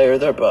know, Slayer,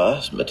 their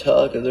boss.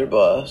 Metallica, their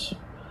boss.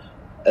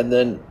 And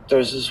then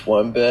there's this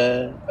one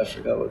band, I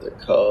forgot what they're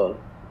called.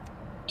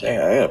 Dang,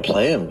 I gotta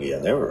play them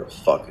again. They were a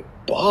fucking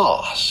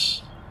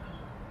boss.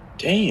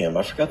 Damn,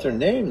 I forgot their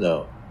name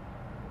though.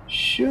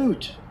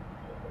 Shoot.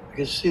 I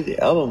can see the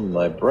album in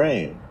my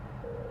brain.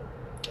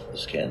 I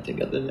just can't think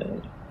of the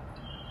name.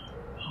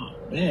 Oh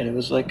man, it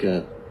was like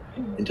a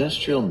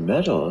industrial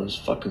metal. It was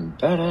fucking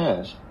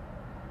badass.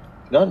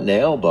 Not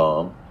Nail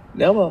Bomb.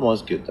 Nail Bomb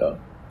was good though.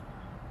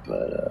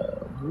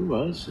 But who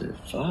was it?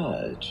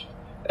 Fudge.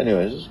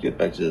 Anyways, let's get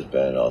back to this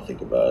band. I'll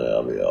think about it.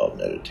 I'll be all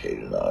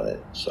meditating on it,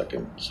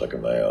 sucking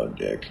my own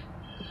dick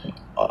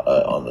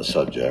on the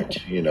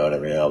subject. You know what I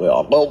mean? I'll be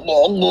all,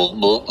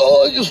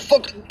 oh, I just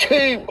fucking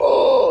came.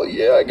 Oh,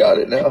 yeah, I got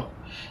it now.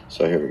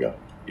 So here we go.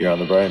 You're on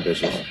the Brian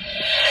Bishop.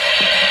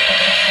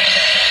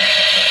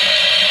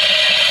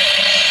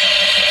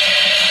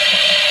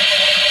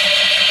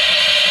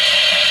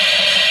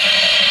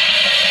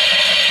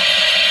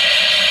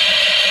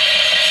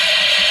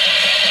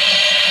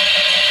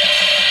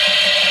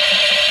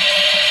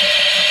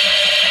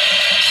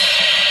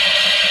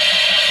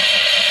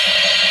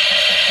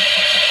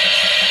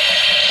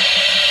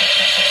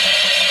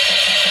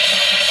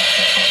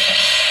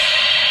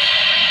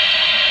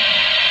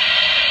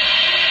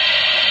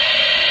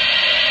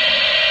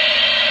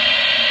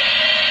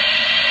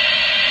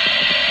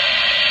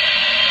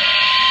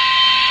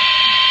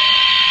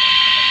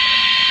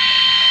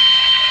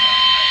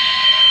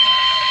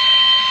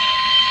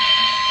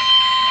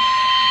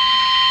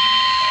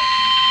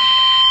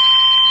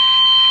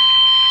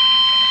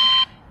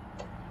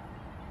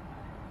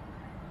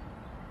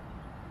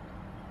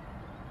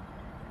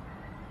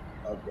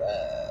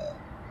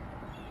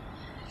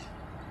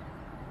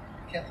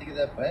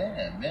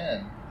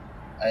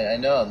 I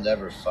know I'll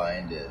never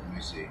find it. Let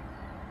me see.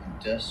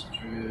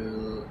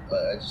 Industrial.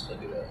 I just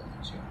look it up.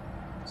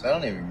 So I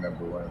don't even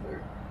remember one of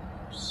their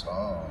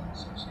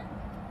songs. Let's see.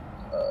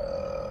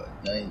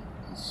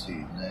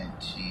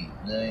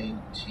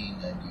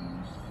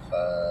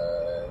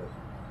 1995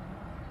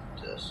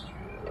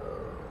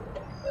 industrial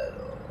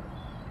metal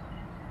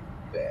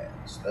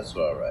bands. That's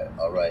what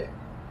I'll write.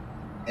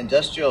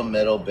 Industrial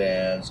metal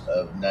bands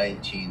of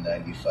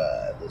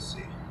 1995. Let's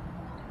see,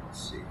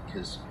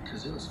 because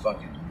it was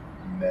fucking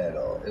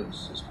metal. It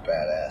was just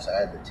badass.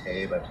 I had the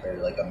tape. I played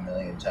it like a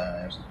million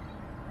times.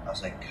 I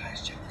was like,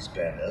 guys, check this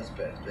band out. This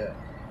band's dead.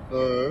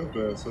 Oh, that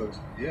band sucks.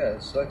 Yeah,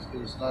 it sucks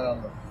because it's not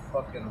on the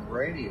fucking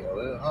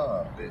radio.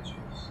 Huh,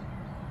 bitches.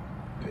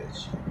 Yeah,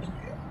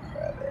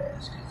 crap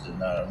ass, because they're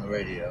not on the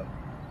radio.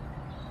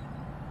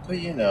 But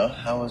you know,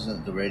 I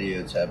wasn't the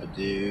radio type of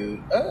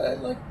dude.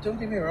 Don't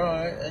get me wrong,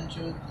 I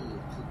enjoyed the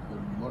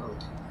motor.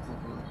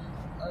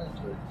 I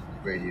enjoyed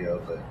radio,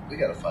 but we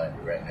gotta find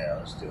it right now.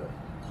 Let's do it.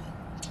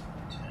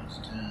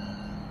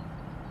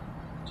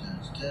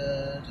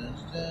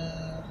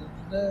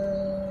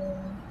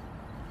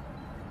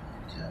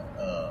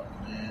 Oh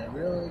man,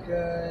 really,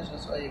 guys?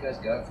 That's all you guys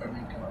got for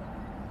me? Come on.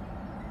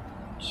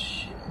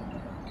 Shit.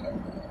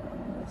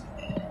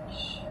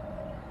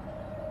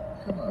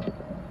 Come on.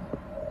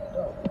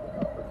 No, we're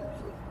not looking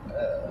for the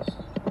best.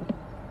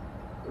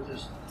 We're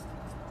just.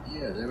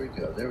 Yeah, there we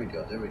go. We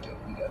got this.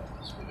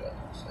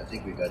 I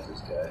think we got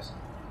this,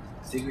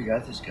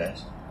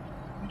 guys.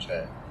 Let me try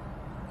it.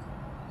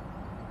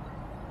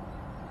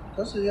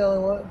 Those are the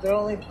only ones. They're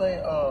only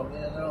playing. Oh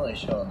man, they're only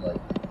showing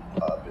like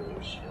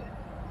popular shit.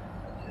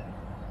 Okay.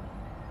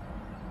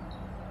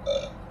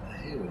 I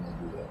hate when they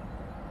do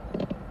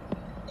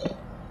that.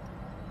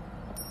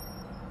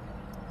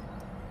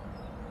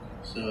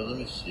 So let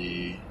me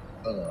see.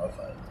 Oh no, I'll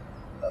find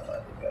the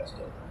guys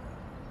though.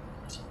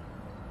 Let's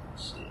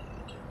see.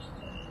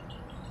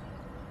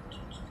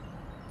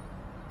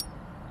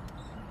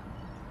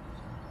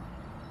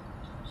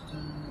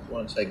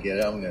 Once I get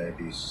it, I'm gonna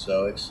be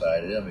so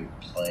excited. I'm gonna be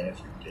playing it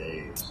for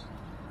days.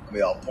 I'll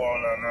be all I don't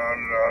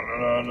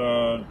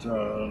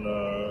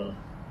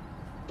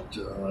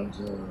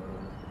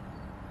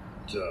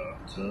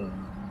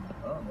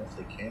know if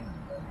they came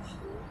in 94.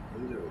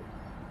 Maybe they were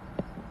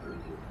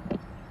earlier.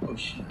 Oh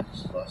shit, I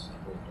just lost a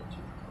whole bunch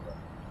of.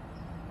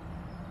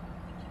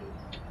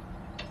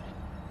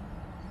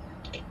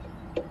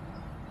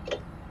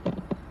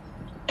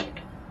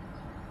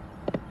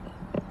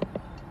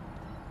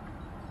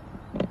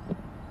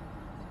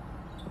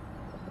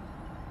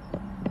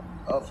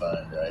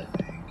 find it,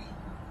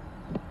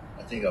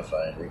 I think I'll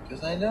find it.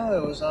 Because I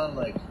know it was on,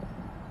 like...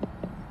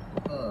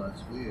 Oh,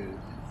 it's weird.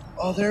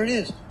 Oh, there it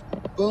is.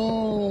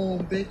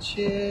 Boom,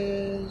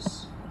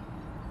 bitches.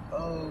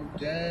 Oh,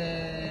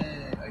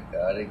 dang. I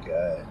got it,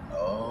 guys.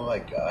 Oh, I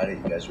got it.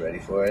 You guys ready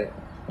for it?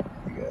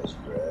 You guys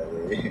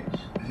ready?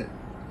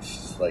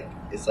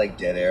 It's like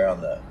dead air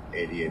on the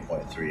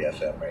 88.3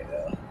 FM right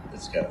now.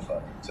 It's kind of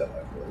funny, except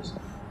my voice.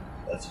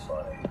 That's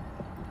funny.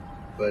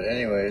 But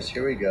anyways,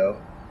 here we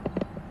go.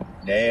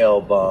 Nail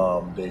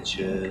bomb,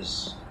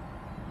 bitches.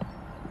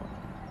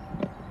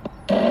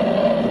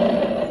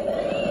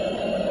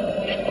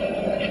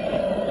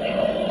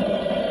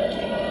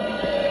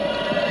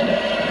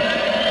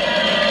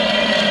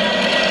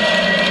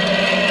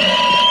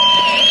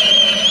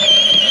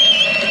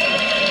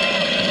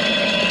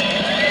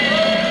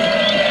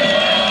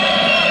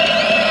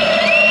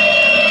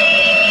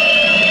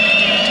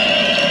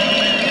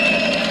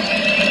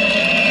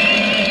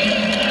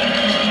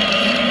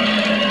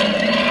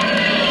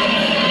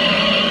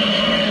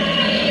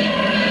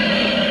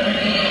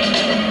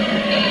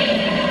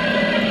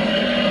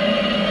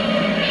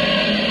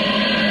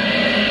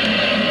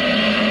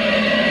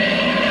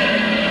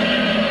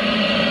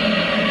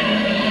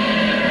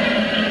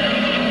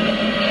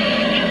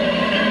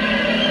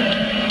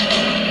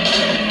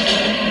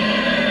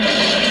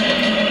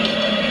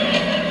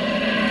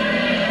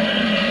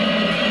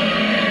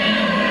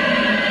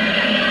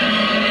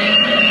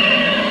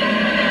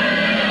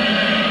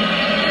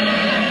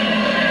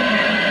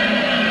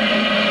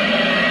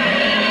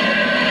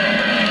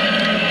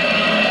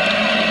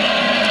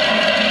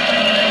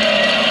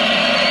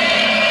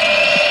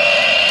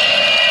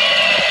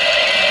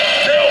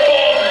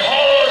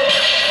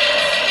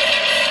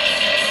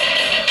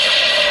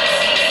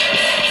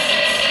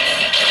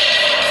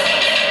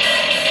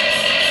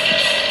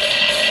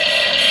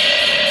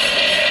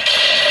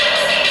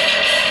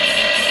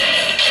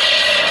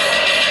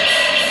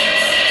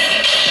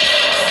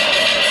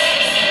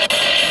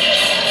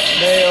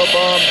 Nail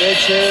bomb,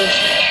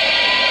 bitches.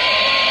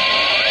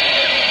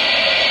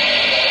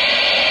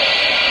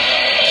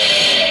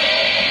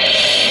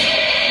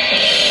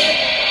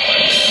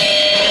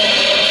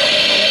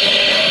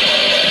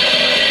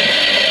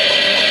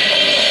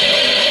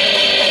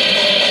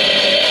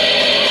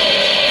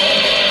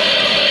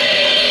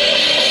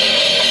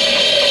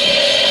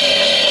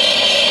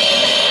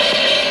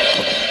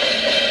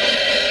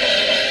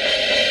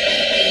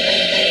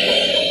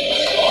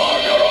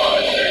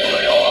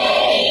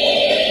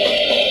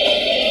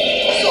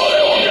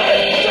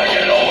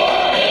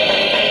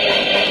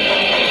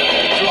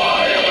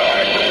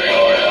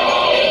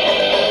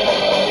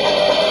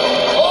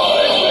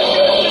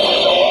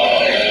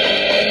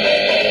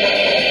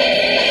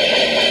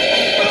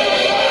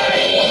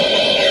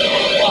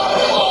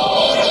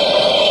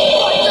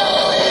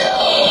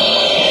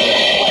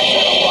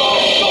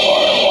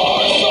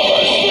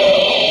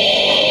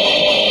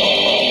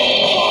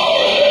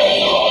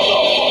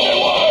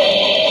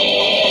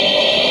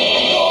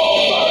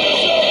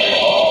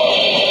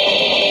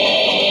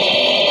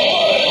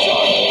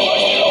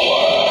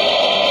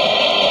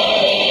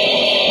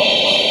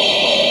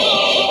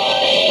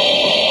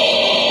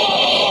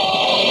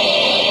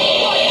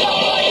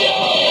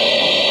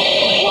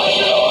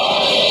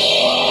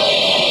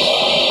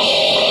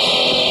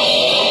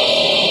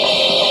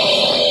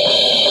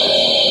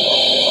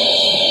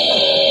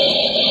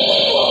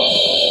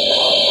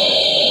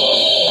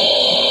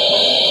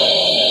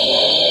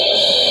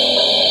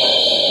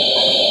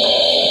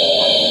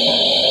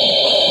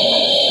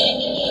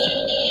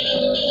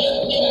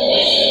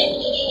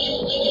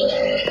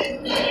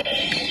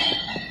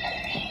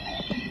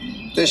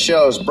 This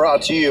show is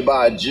brought to you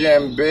by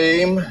Jim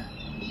Beam.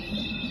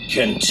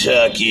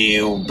 Kentucky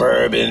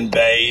bourbon,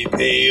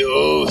 baby.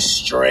 Ooh,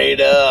 straight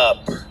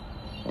up.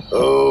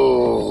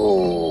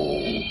 Ooh.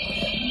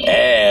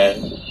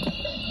 And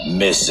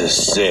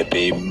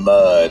Mississippi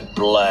mud,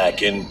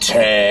 black and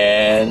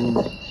tan.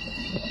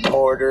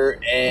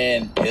 Porter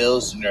and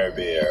Pilsner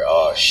beer.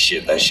 Oh,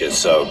 shit, that shit's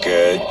so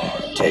good.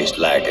 Tastes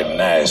like a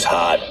nice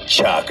hot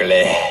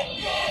chocolate.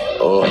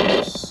 Oh,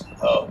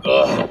 so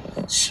good.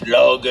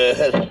 So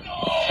good.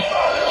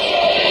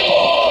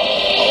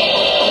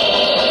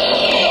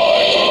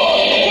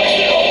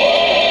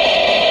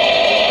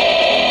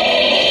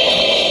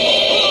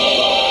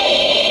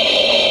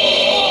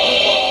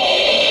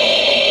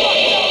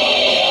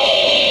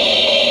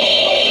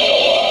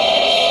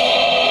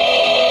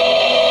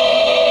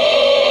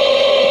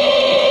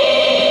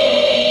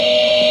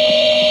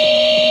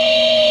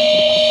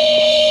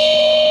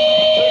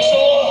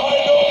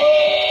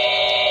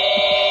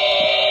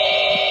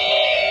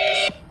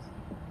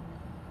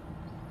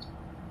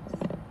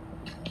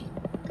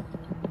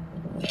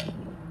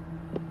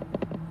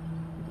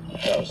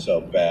 That was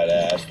so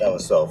badass. That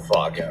was so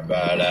fucking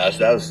badass.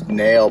 That was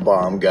Nail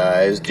Bomb,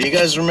 guys. Do you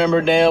guys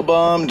remember Nail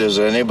Bomb? Does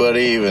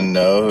anybody even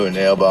know who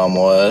Nail Bomb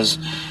was?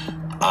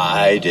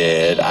 I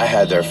did. I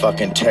had their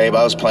fucking tape.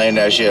 I was playing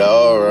that shit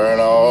over and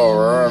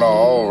over and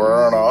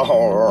over and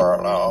over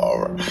and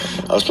over.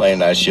 I was playing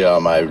that shit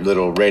on my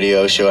little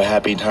radio show,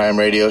 Happy Time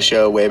radio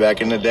show, way back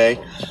in the day.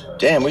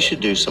 Damn, we should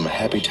do some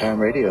Happy Time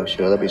radio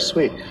show. That'd be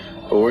sweet.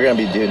 But we're gonna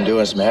be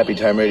doing some Happy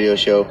Time radio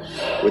show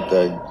with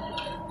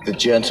the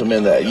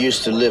gentleman that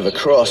used to live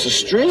across the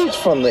street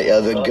from the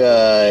other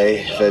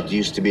guy that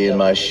used to be in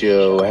my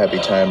show, Happy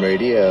Time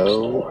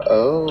Radio.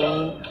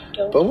 Oh.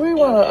 But we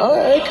want to,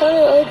 I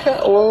kind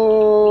of,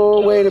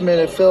 whoa, wait a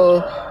minute,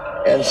 Phil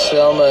and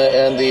Selma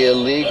and the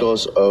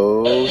Illegals.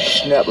 Oh,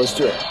 snap, let's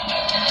do it.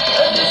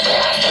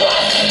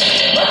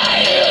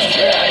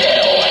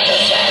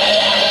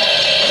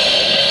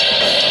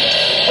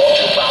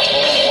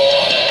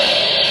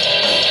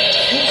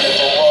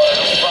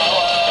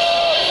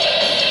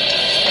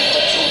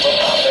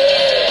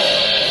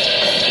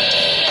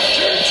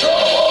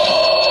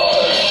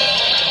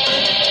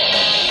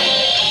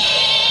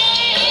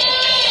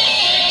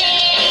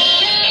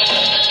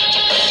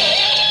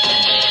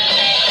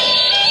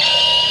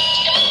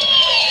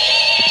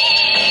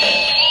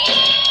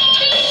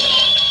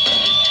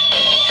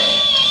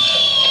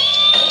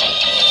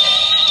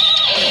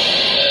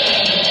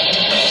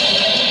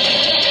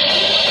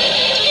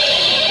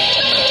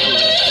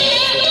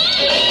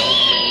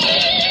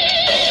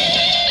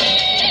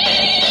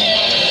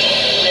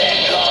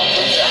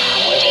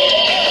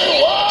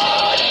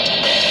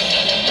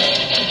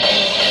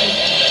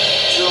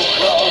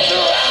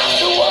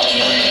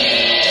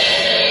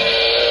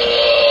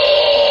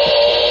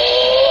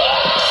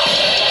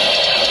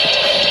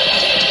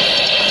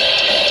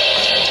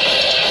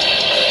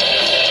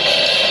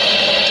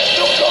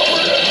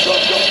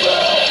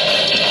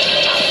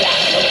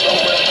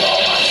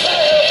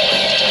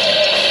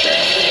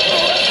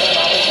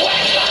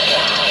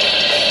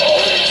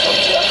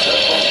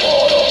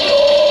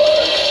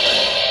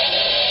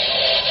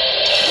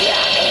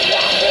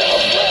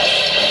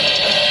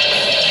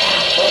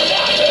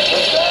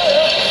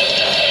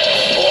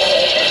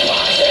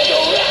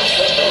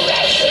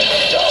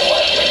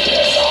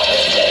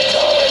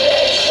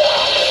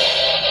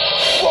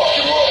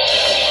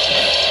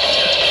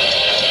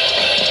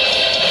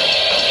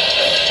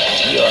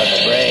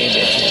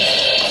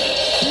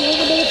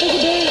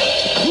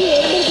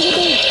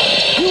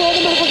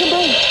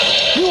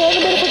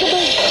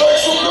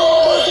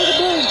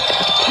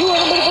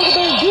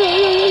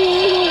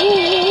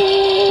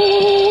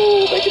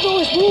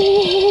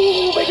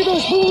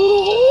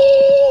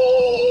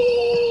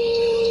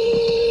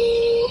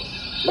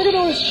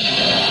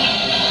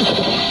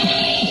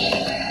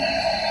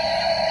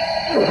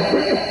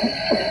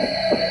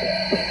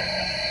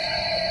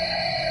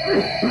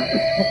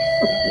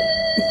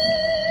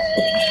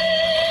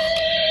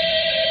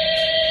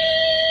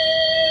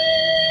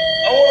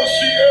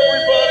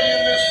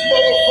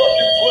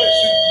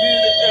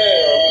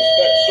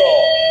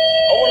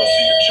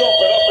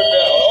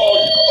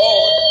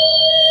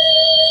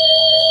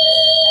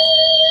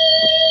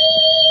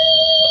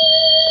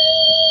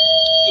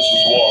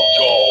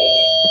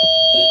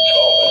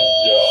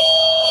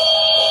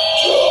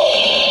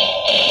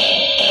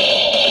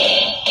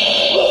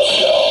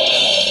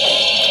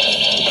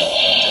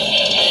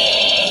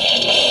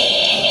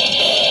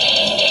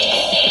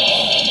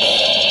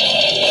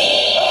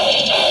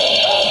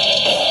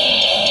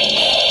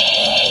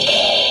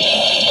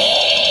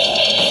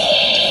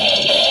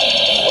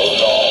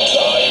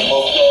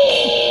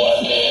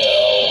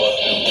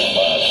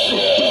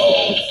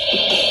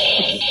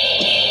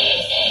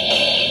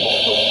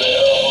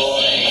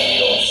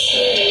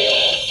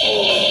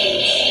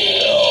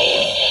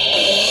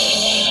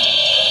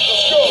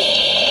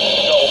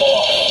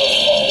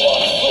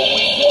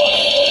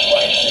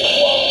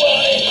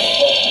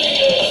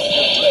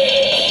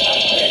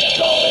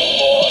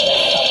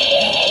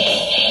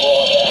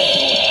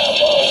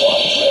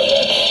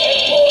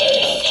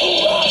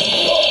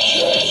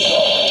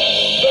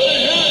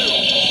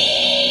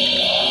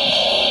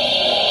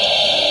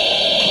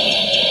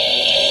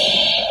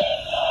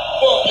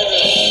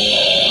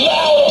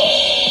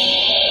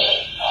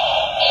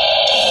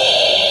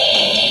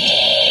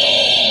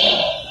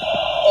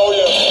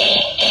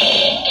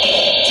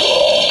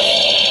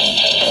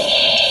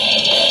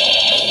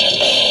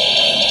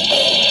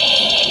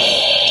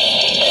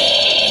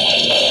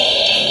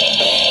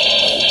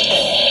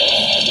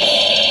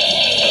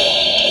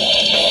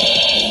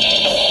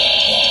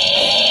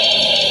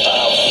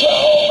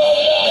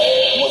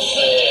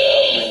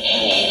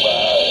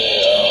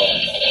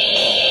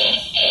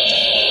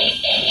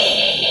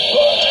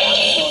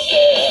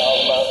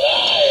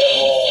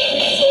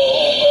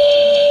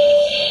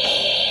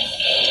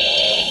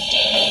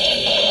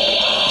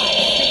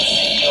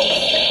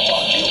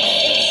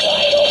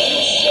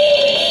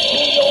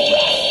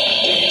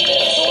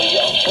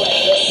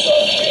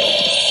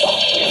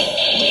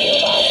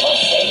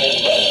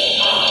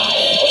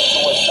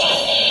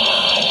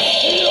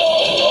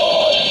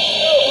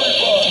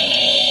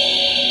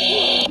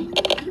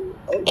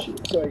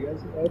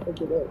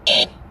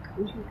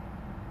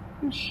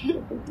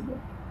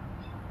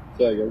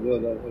 There you go.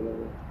 Go.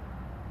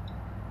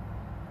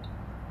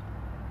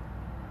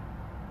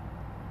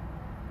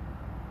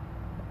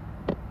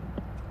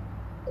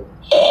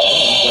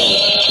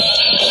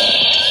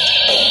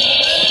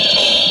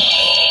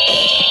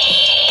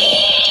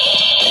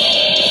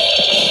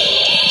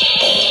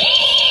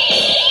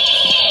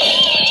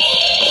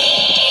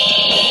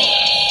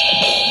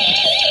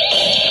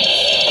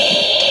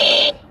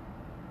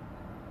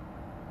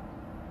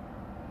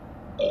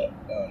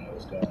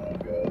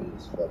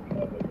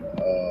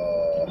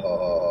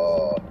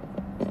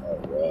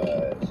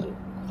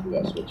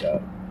 Switch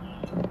out.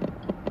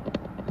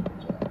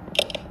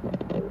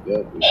 There we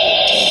go.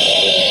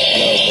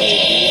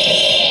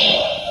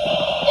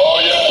 Oh,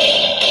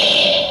 yeah.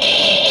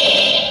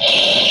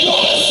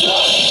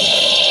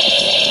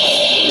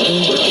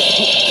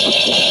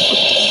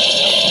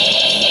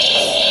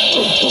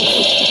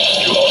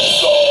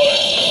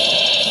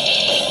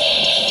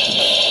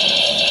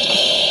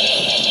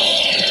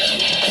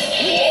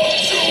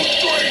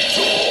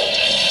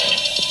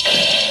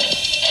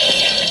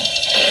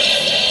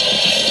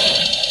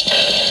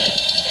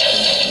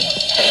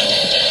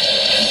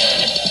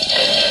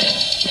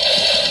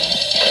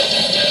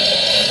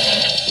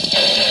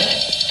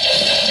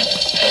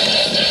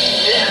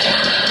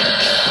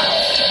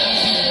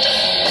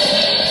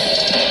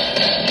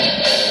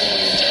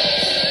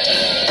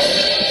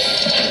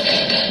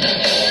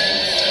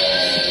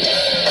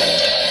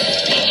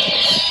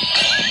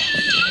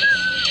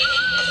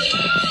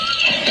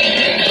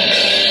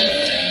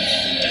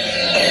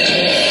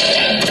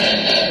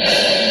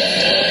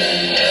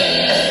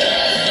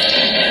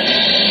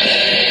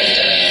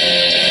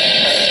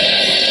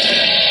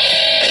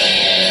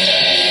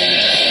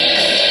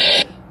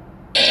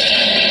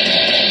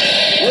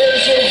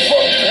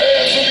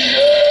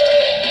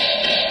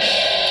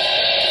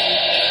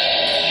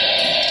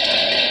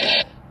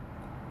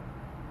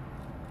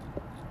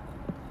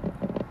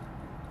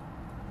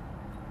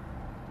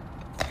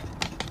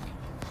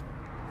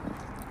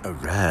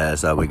 Alright,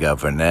 that's all we got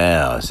for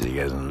now. See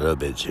you guys in a little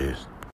bit. Cheers.